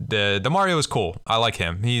 The Mario is cool. I like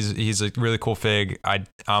him. He's a really cool fig.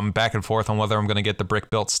 I'm back and forth on whether I'm going to get the brick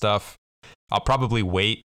built stuff. I'll probably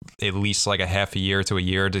wait at least like a half a year to a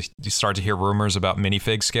year to start to hear rumors about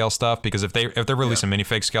minifig scale stuff, because if they're releasing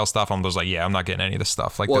minifig scale stuff, I'm just like, yeah, I'm not getting any of this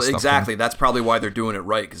stuff. Like, well, this exactly. That's probably why they're doing it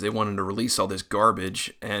right, because they wanted to release all this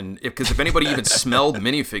garbage. And if anybody even smelled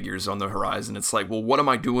minifigures on the horizon, it's like, well, what am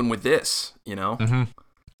I doing with this? You know. Mm-hmm.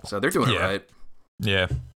 So they're doing it right. Yeah.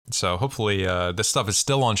 So hopefully this stuff is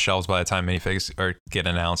still on shelves by the time minifigs get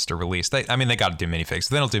announced or released. They got to do minifigs. If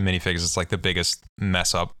they don't do minifigs, it's like the biggest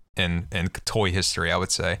mess up in toy history, I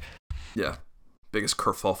would say. Yeah, biggest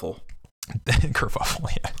kerfuffle. Kerfuffle,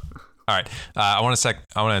 yeah. All right, I want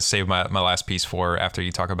to save my last piece for after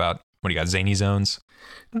you talk about, what do you got, Zany Zones?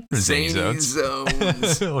 Zany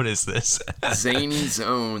Zones. What is this? Zany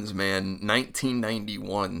Zones, man.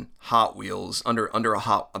 1991 Hot Wheels under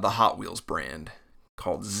the Hot Wheels brand,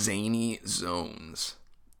 called Zany Zones.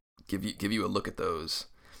 Give you a look at those.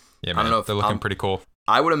 Yeah, man, I don't know if they're looking pretty cool.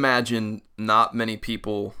 I would imagine not many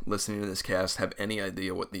people listening to this cast have any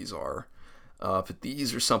idea what these are. But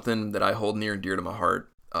these are something that I hold near and dear to my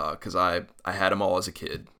heart, because I had them all as a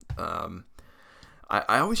kid.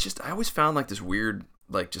 I always found like this weird,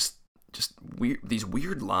 like just weird, these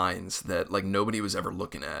weird lines that like nobody was ever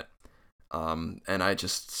looking at. And I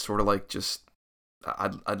just sort of like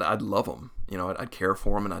I'd love them, you know. I'd care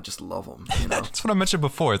for them, and I'd just love them. You know? That's what I mentioned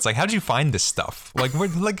before. It's like, how'd you find this stuff? Like,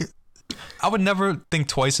 I would never think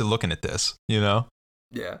twice of looking at this, you know?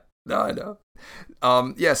 Yeah, no, I know.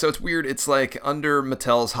 Yeah, so it's weird. It's like under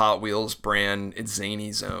Mattel's Hot Wheels brand, it's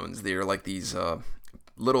Zany Zones. They're like these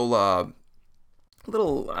little, I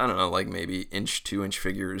don't know, like maybe 2-inch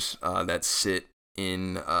figures that sit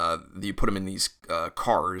in, you put them in these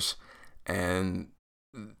cars, and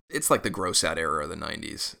it's like the gross out era of the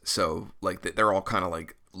 90s. So like they're all kind of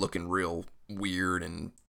like looking real weird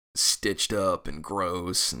and stitched up and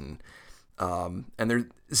gross, and they're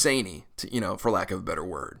zany, for lack of a better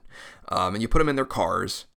word. And you put them in their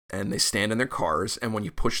cars, and they stand in their cars. And when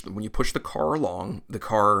you push the car along, the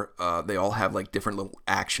car, they all have like different little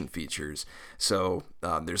action features. So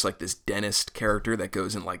there's like this dentist character that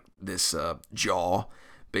goes in like this jaw,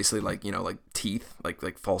 basically like, like teeth,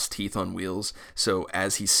 like false teeth on wheels. So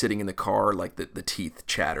as he's sitting in the car, like the teeth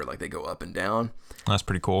chatter, like they go up and down. That's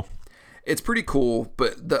pretty cool. It's pretty cool,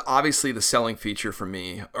 but obviously the selling feature for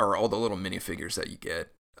me are all the little minifigures that you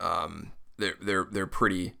get. They're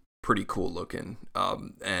pretty cool looking.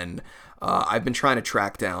 And I've been trying to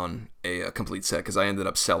track down a complete set, because I ended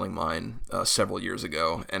up selling mine several years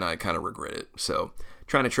ago, and I kind of regret it. So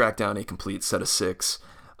trying to track down a complete set of 6.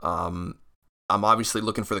 I'm obviously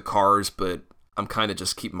looking for the cars, but I'm kind of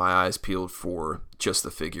just keeping my eyes peeled for just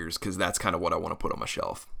the figures, because that's kind of what I want to put on my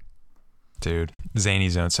shelf. Dude, Zany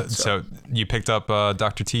Zone. So you picked up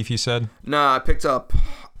Dr. Teeth, you said? No, I picked up...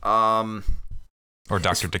 or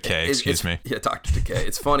Dr. Decay, excuse me. Yeah, Dr. Decay.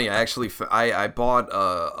 It's funny. I bought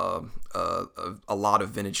a lot of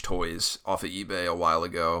vintage toys off of eBay a while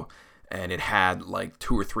ago, and it had like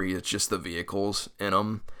 2 or 3 it's just the vehicles in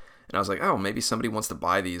them. And I was like, oh, maybe somebody wants to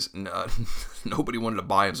buy these. And, nobody wanted to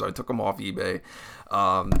buy them, so I took them off eBay.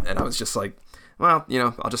 And I was just like, well,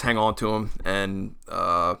 I'll just hang on to them, and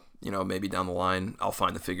maybe down the line I'll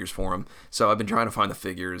find the figures for them. So I've been trying to find the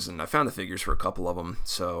figures, and I found the figures for a couple of them.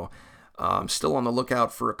 So I'm still on the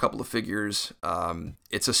lookout for a couple of figures.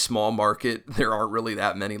 It's a small market. There aren't really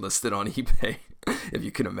that many listed on eBay, if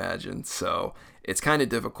you can imagine. So it's kind of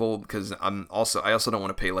difficult, because I also don't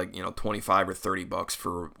want to pay like, $25 or $30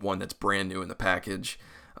 for one that's brand new in the package.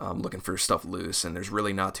 I'm looking for stuff loose, and there's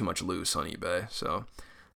really not too much loose on eBay. So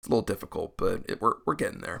it's a little difficult, but we're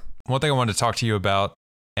getting there. One thing I wanted to talk to you about,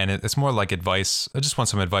 and it's more like advice. I just want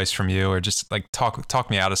some advice from you, or just like talk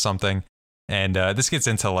me out of something. And this gets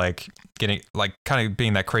into like getting like kind of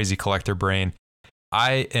being that crazy collector brain.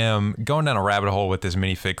 I am going down a rabbit hole with this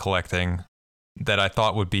minifig collecting that I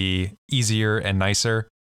thought would be easier and nicer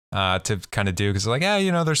to kind of do, because like,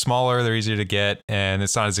 they're smaller, they're easier to get, and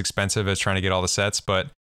it's not as expensive as trying to get all the sets. But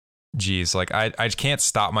geez, like I can't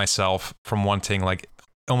stop myself from wanting like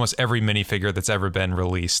almost every minifigure that's ever been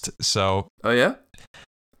released. So oh yeah.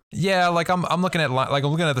 Yeah, like I'm looking at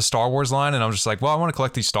the Star Wars line, and I'm just like, well, I want to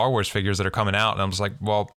collect these Star Wars figures that are coming out, and I'm just like,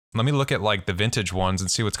 well, let me look at like the vintage ones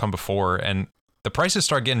and see what's come before, and the prices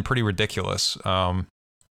start getting pretty ridiculous.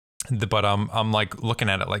 But I'm like looking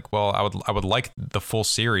at it like, well, I would like the full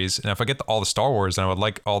series, and if I get all the Star Wars, then I would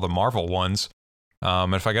like all the Marvel ones.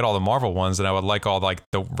 And if I get all the Marvel ones, then I would like all like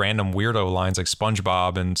the random weirdo lines like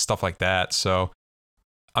SpongeBob and stuff like that. So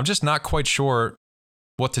I'm just not quite sure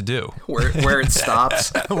what to do. Where it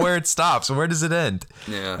stops. Where it stops. Where does it end?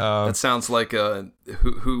 Yeah. That sounds like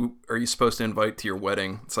who are you supposed to invite to your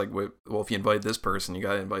wedding? It's like, well, if you invite this person, you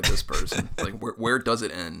got to invite this person. Like where does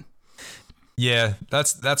it end? Yeah,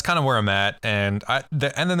 that's kind of where I'm at, and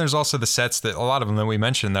and then there's also the sets that a lot of them that we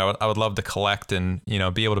mentioned that I would love to collect and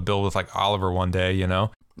be able to build with like Oliver one day,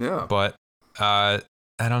 Yeah. But I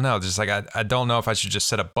don't know, just like I don't know if I should just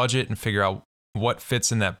set a budget and figure out what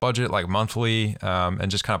fits in that budget, like monthly,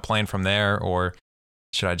 and just kind of plan from there, or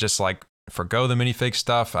should I just like forgo the minifig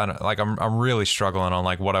stuff? I'm really struggling on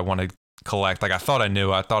like what I want to collect. Like I thought I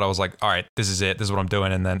knew. I thought I was like, all right, this is it. This is what I'm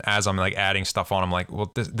doing. And then as I'm like adding stuff on, I'm like,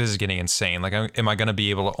 well, this is getting insane. Like, am I going to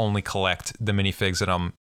be able to only collect the minifigs that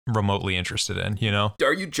I'm remotely interested in?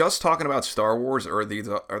 Are you just talking about Star Wars, or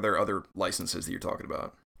are there other licenses that you're talking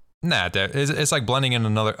about? Nah, it's like blending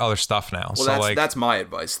in other stuff now. Well, so that's my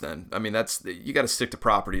advice then. I mean, you got to stick to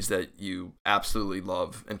properties that you absolutely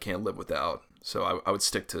love and can't live without. So I would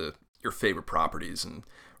stick to your favorite properties and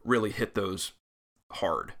really hit those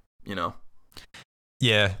hard.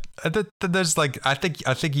 Yeah, there's like I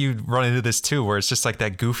think you run into this too, where it's just like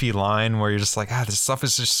that goofy line where you're just like, this stuff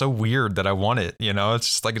is just so weird that I want it. It's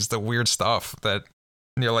just like it's the weird stuff that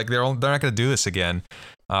like they're not gonna do this again.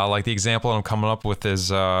 Like the example I'm coming up with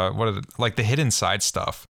is like the hidden side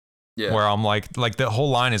stuff. Yeah. Where I'm like the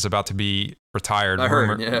whole line is about to be retired.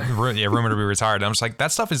 Rumored to be retired. And I'm just like,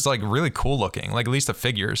 that stuff is like really cool looking. Like at least the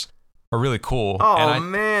figures are really cool. Oh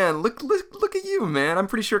man, look at you, man. I'm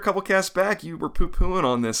pretty sure a couple casts back you were poo-pooing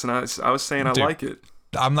on this, and I was saying I like it.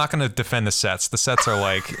 I'm not gonna defend the sets. The sets are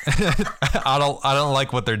like I don't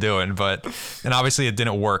like what they're doing, and obviously it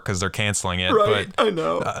didn't work because they're canceling it. Right, I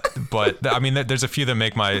know. But I mean, there's a few that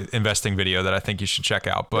make my investing video that I think you should check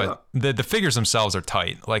out. But the figures themselves are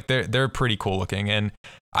tight. Like they're pretty cool looking, and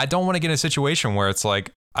I don't want to get in a situation where it's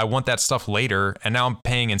like I want that stuff later, and now I'm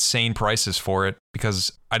paying insane prices for it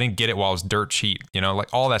because I didn't get it while it was dirt cheap. Like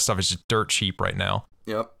all that stuff is just dirt cheap right now.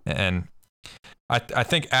 Yep. And I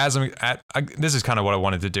think this is kind of what I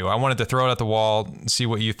wanted to do. I wanted to throw it at the wall, see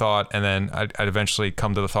what you thought, and then I'd eventually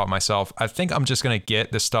come to the thought myself. I think I'm just going to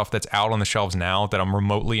get the stuff that's out on the shelves now that I'm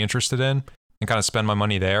remotely interested in and kind of spend my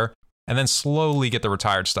money there, and then slowly get the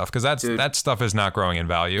retired stuff because that stuff is not growing in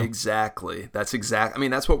value. Exactly. That's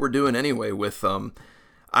what we're doing anyway with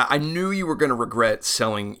I knew you were going to regret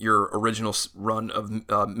selling your original run of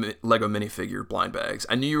Lego minifigure blind bags.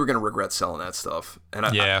 I knew you were going to regret selling that stuff. And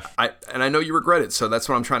I know you regret it. So that's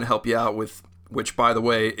what I'm trying to help you out with, which, by the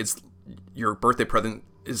way, it's your birthday present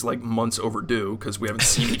is like months overdue because we haven't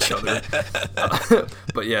seen each other.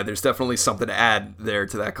 But yeah, there's definitely something to add there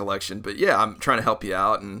to that collection. But yeah, I'm trying to help you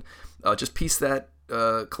out and just piece that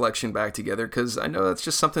collection back together because I know that's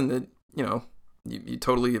just something that, you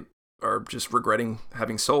totally are just regretting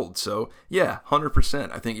having sold. So yeah,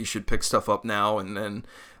 100%. I think you should pick stuff up now and then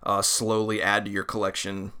slowly add to your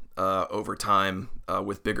collection over time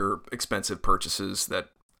with bigger, expensive purchases that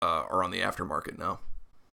are on the aftermarket now.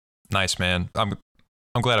 Nice, man. I'm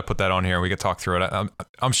glad I put that on here. We could talk through it.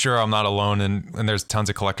 I'm sure I'm not alone, and there's tons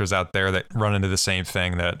of collectors out there that run into the same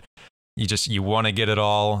thing that you want to get it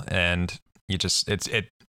all, and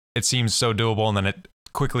it seems so doable, and then it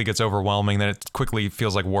quickly gets overwhelming, then it quickly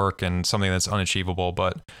feels like work and something that's unachievable.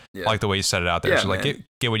 But I like the way you set it out there. So like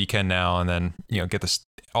get what you can now, and then get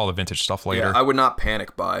all the vintage stuff later. Yeah, I would not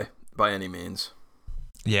panic by any means.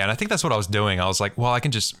 Yeah, and I think that's what I was doing. I was like, well, I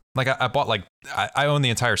can just like I bought like I own the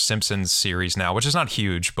entire Simpsons series now, which is not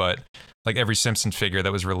huge, but like every Simpsons figure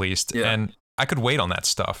that was released, and I could wait on that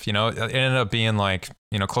stuff. It ended up being like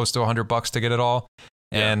close to $100 to get it all,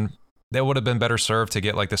 and that would have been better served to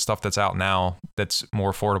get like the stuff that's out now that's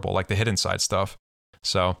more affordable, like the hidden side stuff.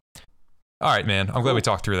 So, all right, man. I'm glad we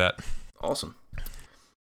talked through that. Awesome.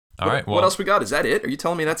 All right. Well, what else we got? Is that it? Are you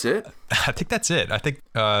telling me that's it? I think that's it. I think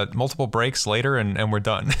multiple breaks later and we're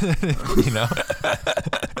done. That's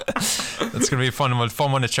going to be a fun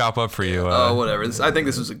one to chop up for you. Whatever. I think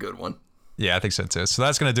this was a good one. Yeah, I think so too. So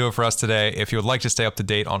that's going to do it for us today. If you would like to stay up to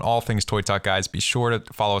date on all things Toy Talk, guys, be sure to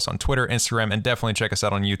follow us on Twitter, Instagram, and definitely check us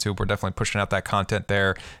out on YouTube. We're definitely pushing out that content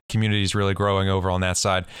there. Community is really growing over on that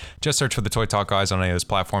side. Just search for the Toy Talk Guys on any of those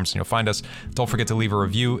platforms and you'll find us. Don't forget to leave a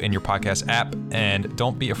review in your podcast app, and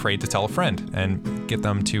don't be afraid to tell a friend and get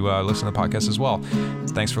them to listen to the podcast as well.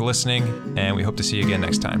 So thanks for listening, and we hope to see you again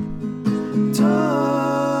next time.